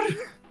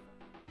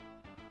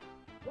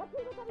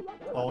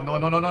 Oh no,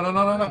 no, no, no, no,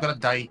 no, no, I'm gonna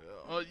die.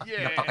 Oh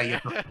yeah.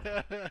 Napakayat.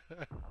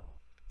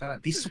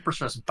 These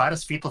supers are as bad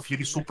as Fatal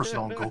Fury supers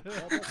long ago.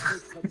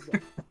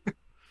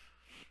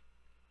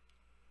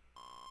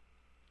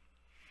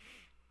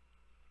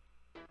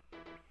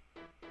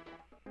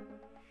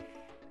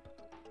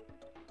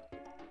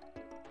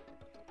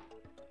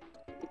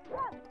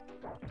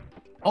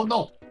 Oh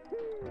no!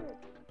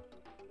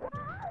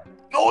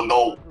 Oh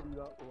no!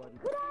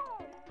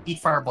 Eat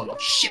fireball. Oh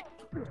shit!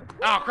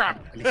 Oh crap!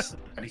 At least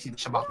hindi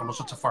siya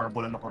makalusot sa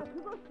fireball ano ko.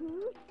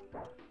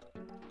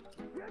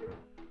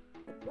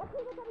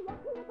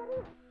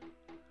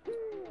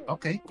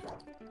 Okay.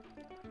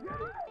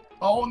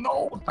 Oh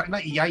no! Tayo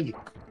na iyay.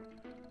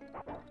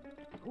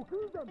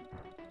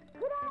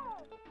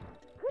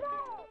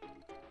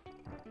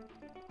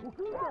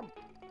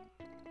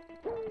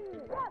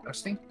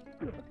 Interesting.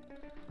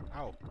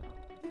 Ow.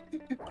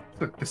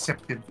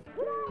 Deceptive.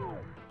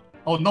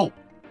 Oh no!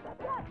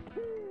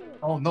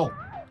 Oh no!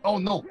 Oh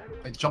no!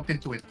 I jumped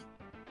into it.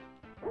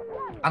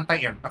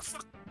 Anti-air. Ah,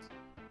 fuck.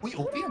 Uy,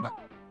 okay yan ah.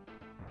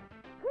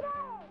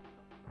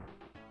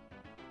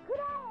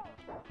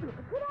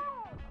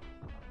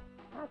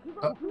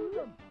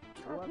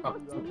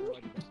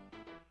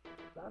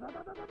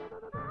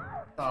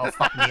 Oh,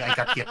 fuck me, I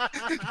got hit.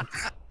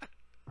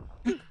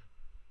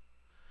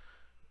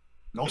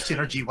 No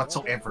synergy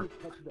whatsoever.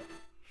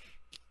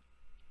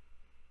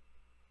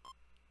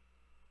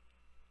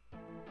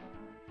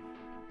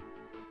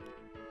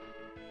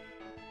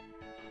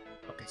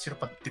 Okay, sino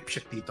pa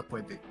dipshit dito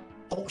pwede?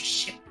 Oh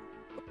shit!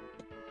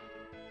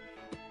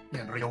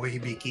 Yan, Ryoga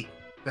Hibiki.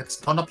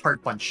 That's down up hard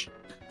punch.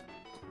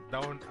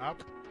 Down, up?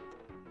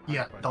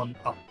 Yeah, down,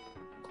 up.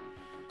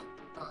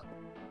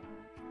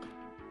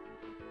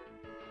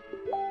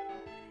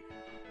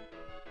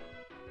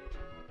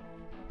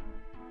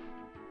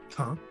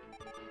 Huh?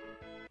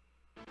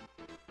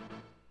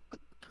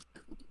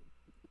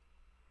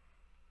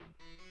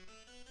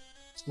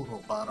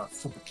 Siguro para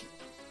Fubuki.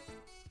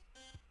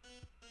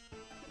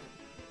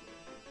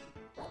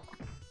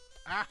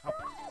 Ah!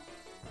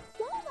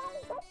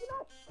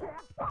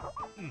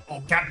 Oh,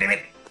 god damn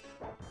it!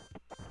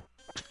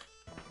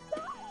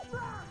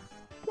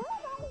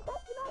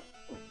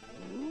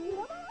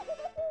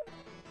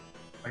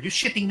 Are you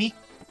shitting me?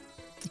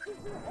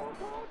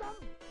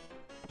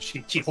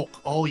 Chihok.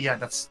 Oh yeah,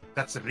 that's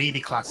really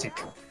classic.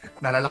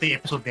 Naalala ko yung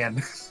episode na yan.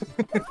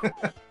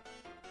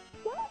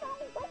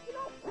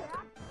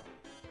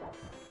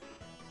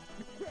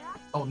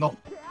 Oh no.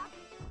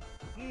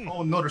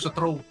 Oh no, there's a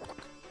throw.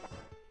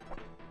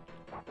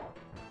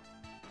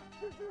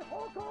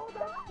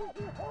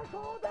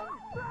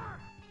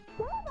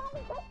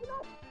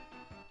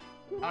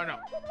 Oh no.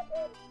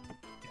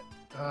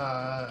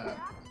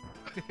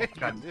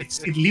 God,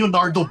 it's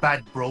Leonardo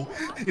bad, bro.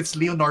 It's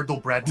Leonardo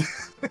Brad.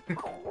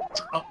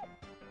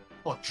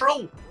 Oh,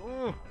 throw!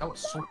 Ooh. That was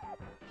so...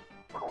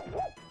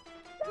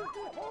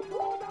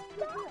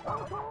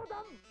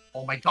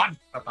 Oh my god!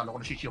 Natalo ko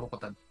na Shishi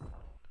Hokotan.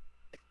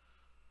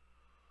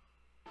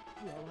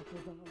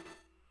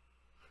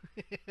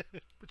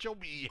 Ba't siya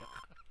umiiyak?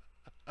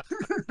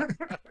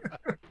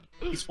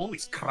 He's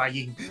always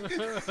crying.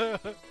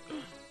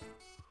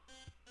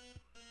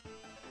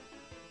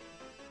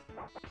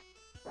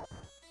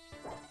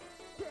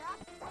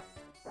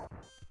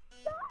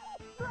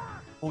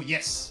 Oh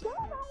yes!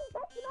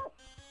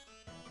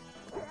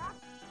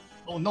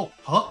 Oh no!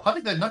 Huh? How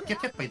did I not get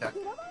hit by that?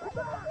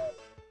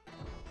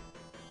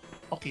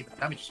 Okay, the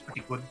damage is pretty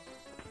good.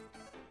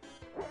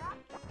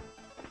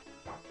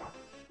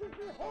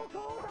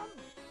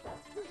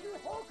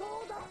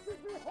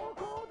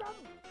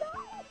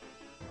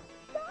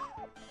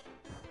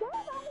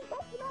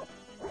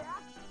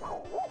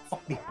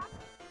 Fuck me.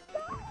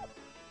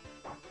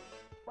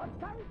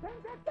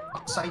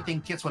 Exciting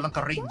kids, walang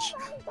ka-range.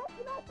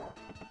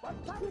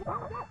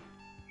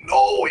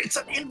 No! It's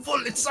an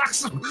invul! It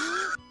sucks!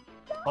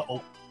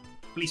 Uh-oh.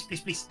 Please,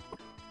 please, please.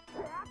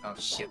 Oh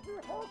shit.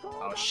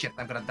 Oh shit,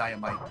 I'm gonna die,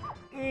 am I?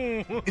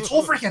 It's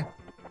overhead!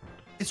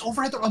 It's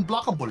overhead or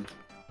unblockable.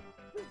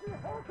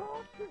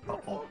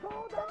 Uh-oh.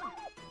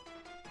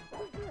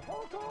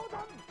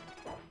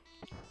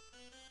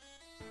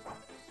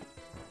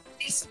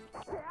 Please!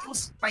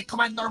 Use my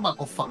command normal.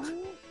 Oh fuck.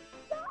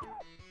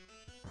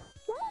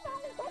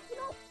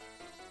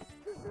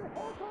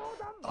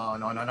 Oh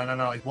no, no, no, no,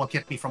 no. It won't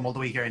get me from all the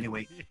way here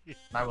anyway.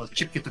 I will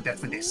chip you to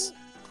death with this.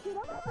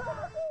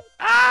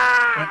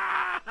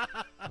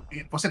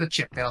 It wasn't a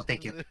chip, but I'll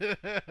take it.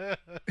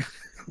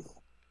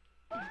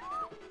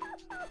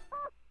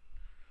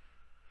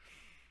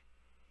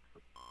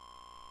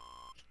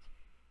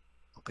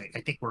 Okay,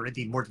 I think we're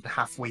already more than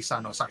halfway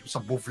sa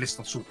move list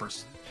ng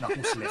supers. Now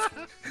who's left?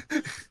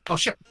 Oh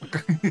shit!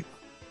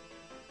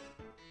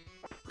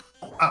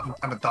 Oh,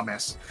 I'm a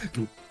dumbass.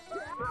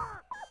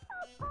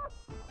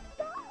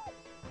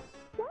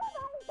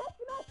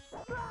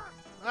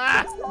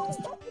 Ah!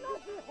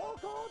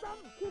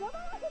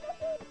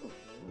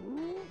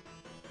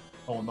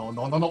 Oh no,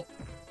 no, no, no!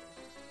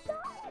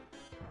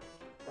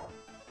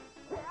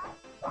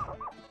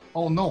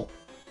 Oh no!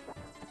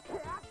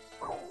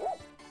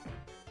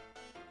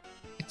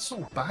 It's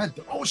so bad.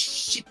 Oh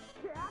shit!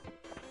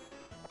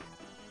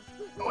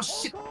 Oh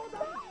shit!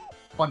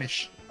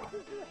 Punish.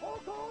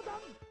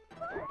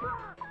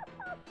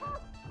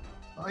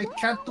 I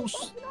can't do...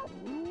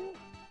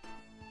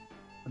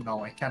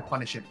 No, I can't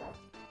punish it.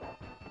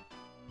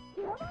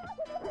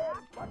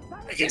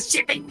 It's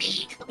shitting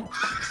me!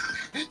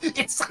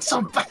 It sucks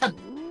so bad!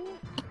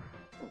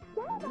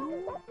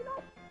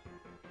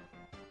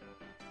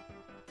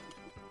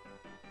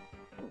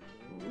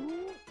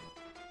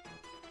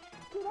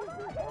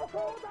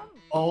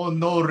 Oh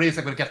no, Riz,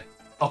 I'm gonna get...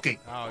 Okay.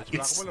 Oh,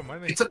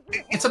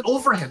 it's an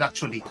overhead,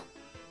 actually.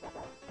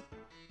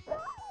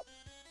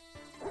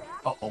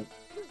 Uh-oh.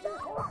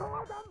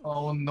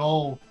 Oh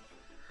no.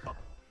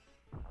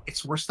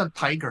 It's worse than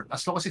Tiger.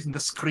 As long as it's in the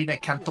screen, I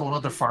can't throw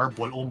another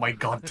fireball. Oh my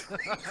god.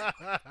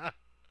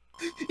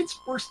 It's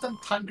worse than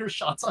Tiger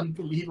shots.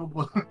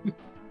 Unbelievable.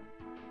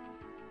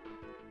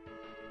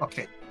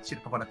 Okay.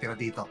 Sino pa ba natira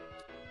dito?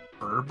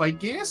 Herb, I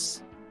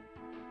guess?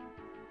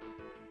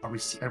 Are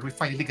we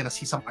finally gonna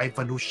see some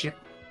Ivanu shit?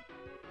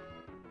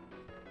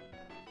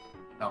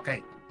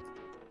 Okay.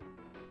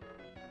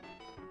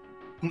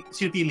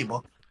 Sino pili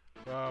mo?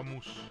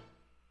 Moose.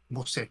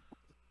 Moose eh.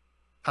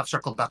 Half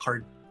circle back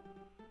hard.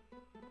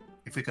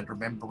 If we can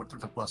remember what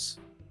that was.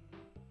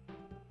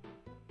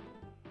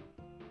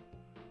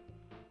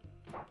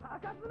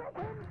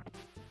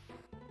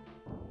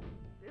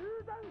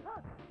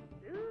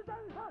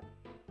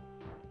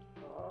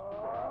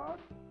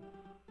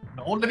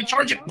 No, let me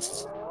charge it!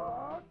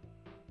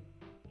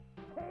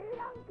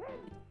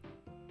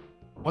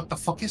 What the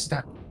fuck is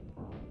that?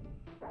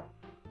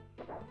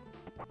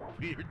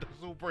 Weird the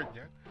super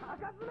niya.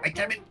 I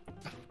damn it!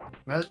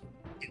 Well,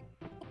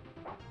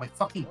 my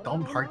fucking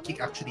down hard kick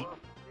actually...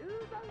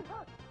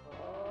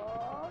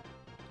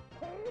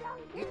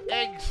 Eat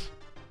eggs!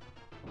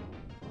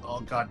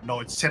 Oh god, no,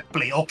 it's set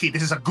play. Okay,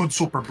 this is a good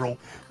super, bro.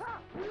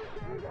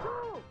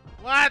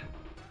 What?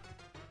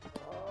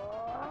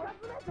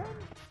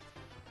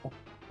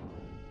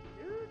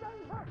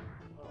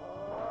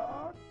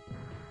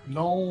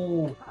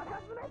 No!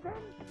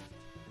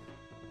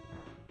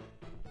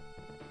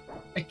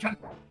 I can't...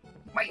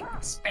 My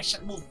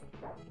special move!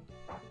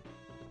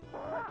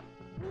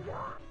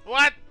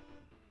 What?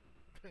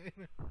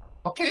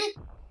 Okay!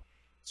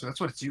 So that's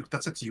what it's used.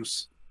 That's its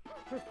use.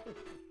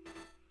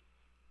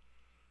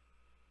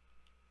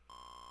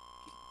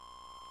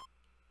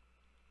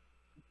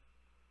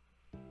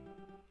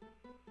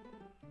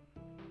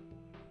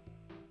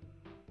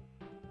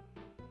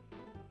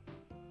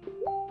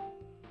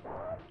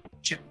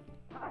 Shit.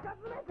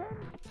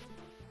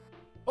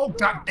 Oh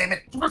god damn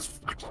it!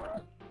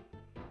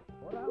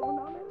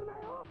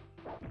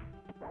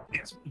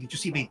 Did you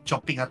see the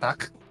jumping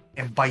attack?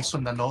 And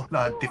Bison na no?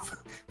 Hey,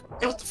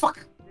 what the fuck?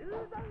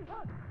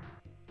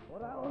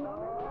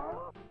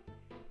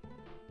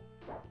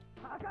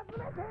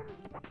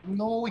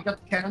 No, it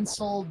got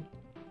cancelled.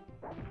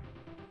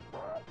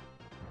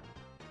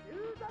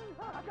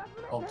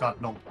 Oh god,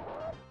 no.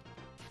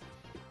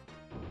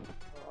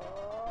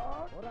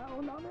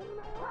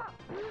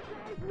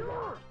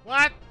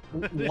 What?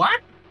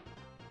 What?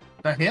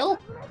 The hell?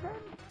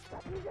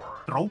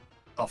 Throw?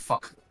 Oh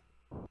fuck.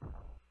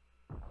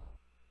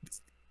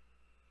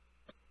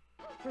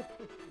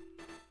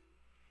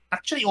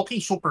 Actually, okay,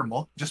 super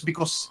mo, just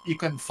because you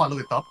can follow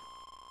it up.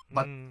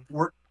 But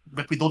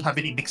but we don't have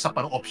any mix-up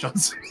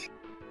options.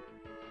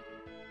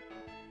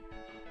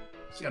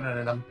 Si ano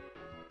na lang,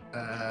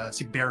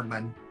 si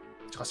Bearman,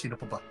 tsaka sino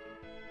pa ba?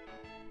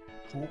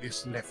 Who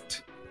is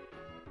left?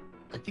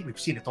 I think we've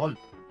seen it all.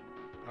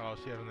 Oh,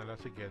 si ano na lang,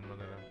 si Genmo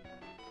na lang.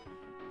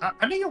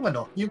 Ano yung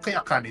yung kay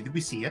Akane, did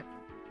we see it?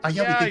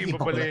 Yeah, we did. Yung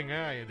babalay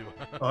nga, yun, di ba?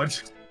 Oh.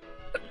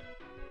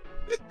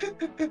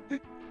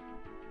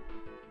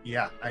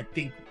 Yeah, I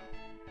think.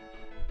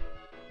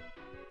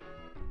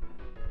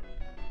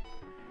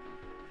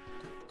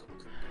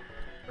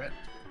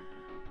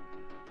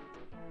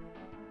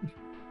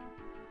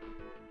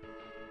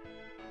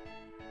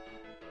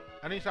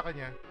 Ano yung sa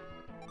kanya?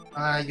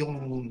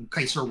 Yung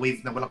Kaiser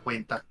Wave na walang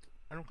kwenta.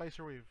 Anong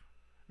Kaiser Wave?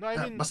 No, I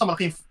mean... basta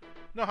malaking...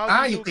 No, how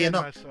do you kay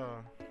get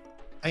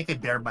Ay, kay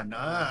Bearman.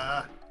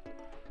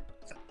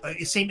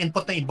 Same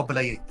input na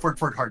imbabalay.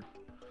 Forward hard.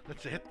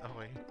 That's it?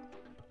 Okay.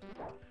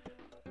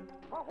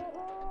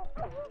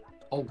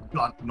 Oh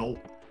god, no.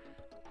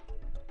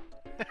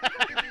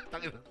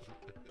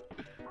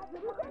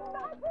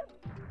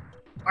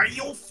 Are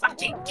you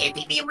fucking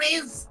kidding me,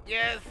 Riz?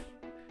 Yes!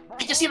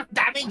 Did you see the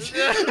damage?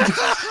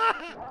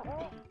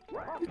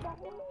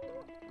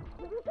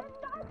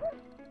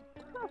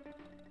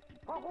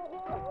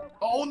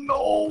 Oh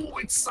no!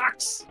 It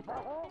sucks!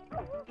 Oh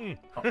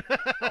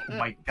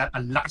my god,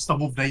 ang lakas na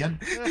move na yan.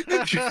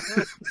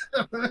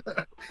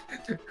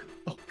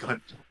 Oh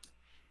god.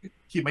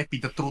 He might be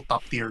the true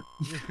top tier.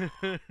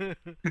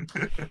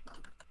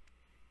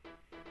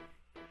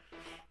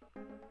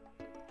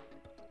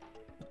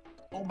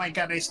 Oh my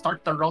god, I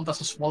start the round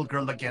as a small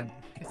girl again.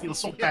 I feel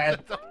so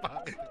bad.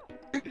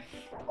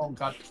 Oh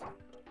god.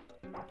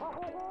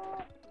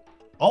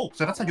 Oh,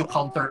 so that's how you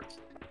counter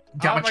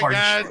Gamma charge.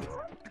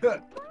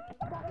 God.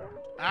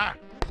 Ah!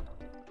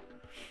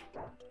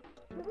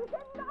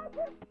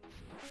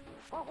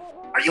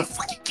 Are you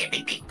fucking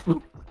kidding me?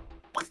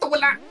 Bakit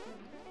wala?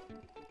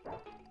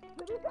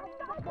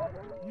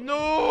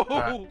 No!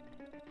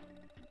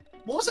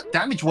 What was the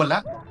damage?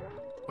 Wala?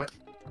 What?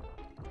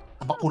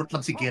 Makurot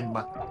lang si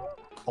Genma.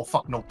 Oh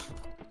fuck no.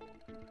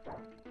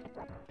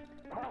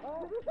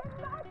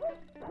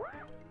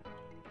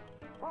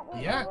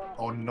 Yeah.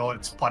 Oh no,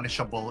 it's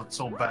punishable. It's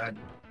so bad.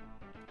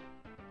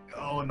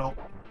 Oh no.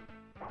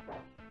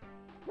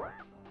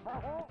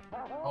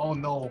 Oh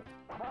no.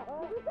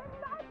 Oh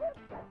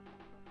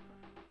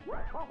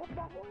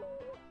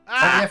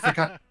yeah, I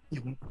forgot.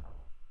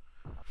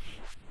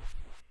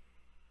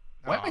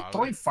 Why am I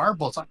throwing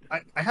fireballs?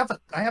 I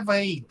have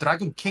a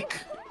dragon kick.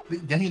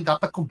 Yan yung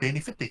dapat kong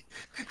benefit eh.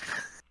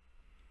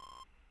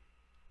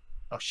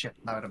 Oh shit,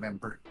 now I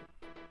remember.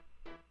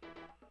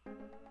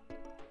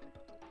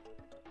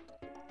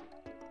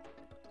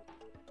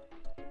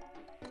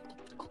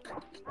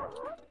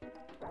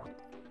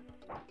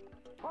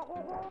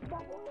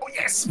 Oh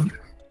yes!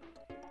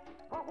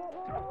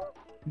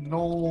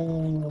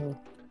 No.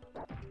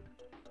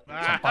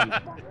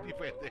 Hindi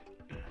pwede.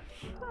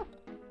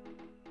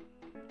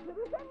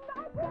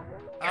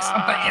 Yes,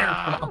 anti-air!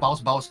 Wala ka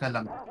bawas-bawas na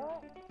lang.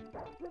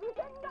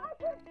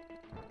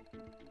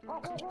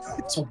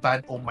 It's so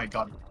bad, oh my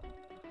god.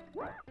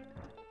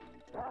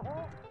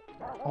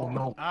 Oh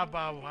no.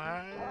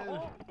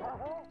 Bawal.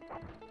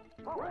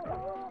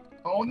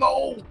 Oh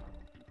no!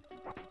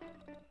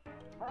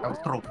 I'll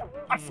throw.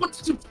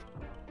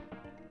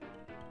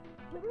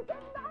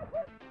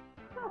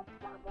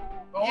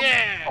 Oh,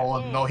 yeah! Oh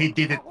no, he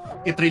did it.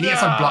 It really is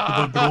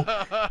unblockable, bro.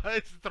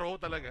 It's throw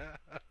talaga.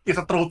 It's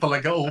a throw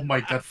talaga. Oh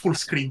my god, full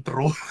screen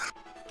throw.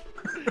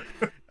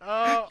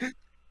 Oh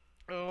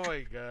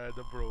my god,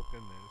 the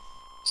brokenness.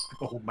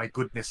 Oh my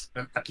goodness.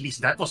 At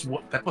least that was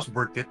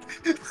worth it.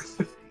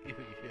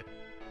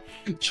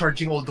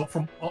 Charging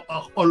from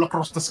all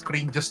across the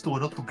screen just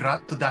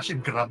to dash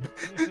and grab.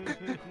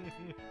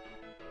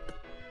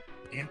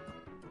 And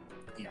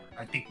yeah,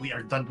 I think we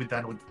are done with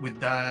that.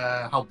 With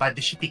how bad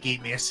the shitty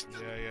game is.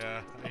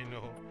 Yeah, I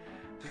know.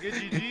 Sige,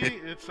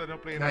 GG. It's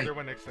play another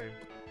one next time.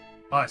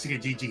 Oh,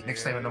 sige, GG.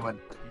 Next time naman.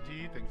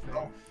 GG, thanks.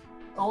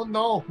 Oh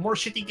no, more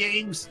shitty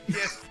games.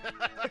 Yes.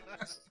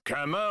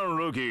 Come on,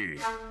 rookie.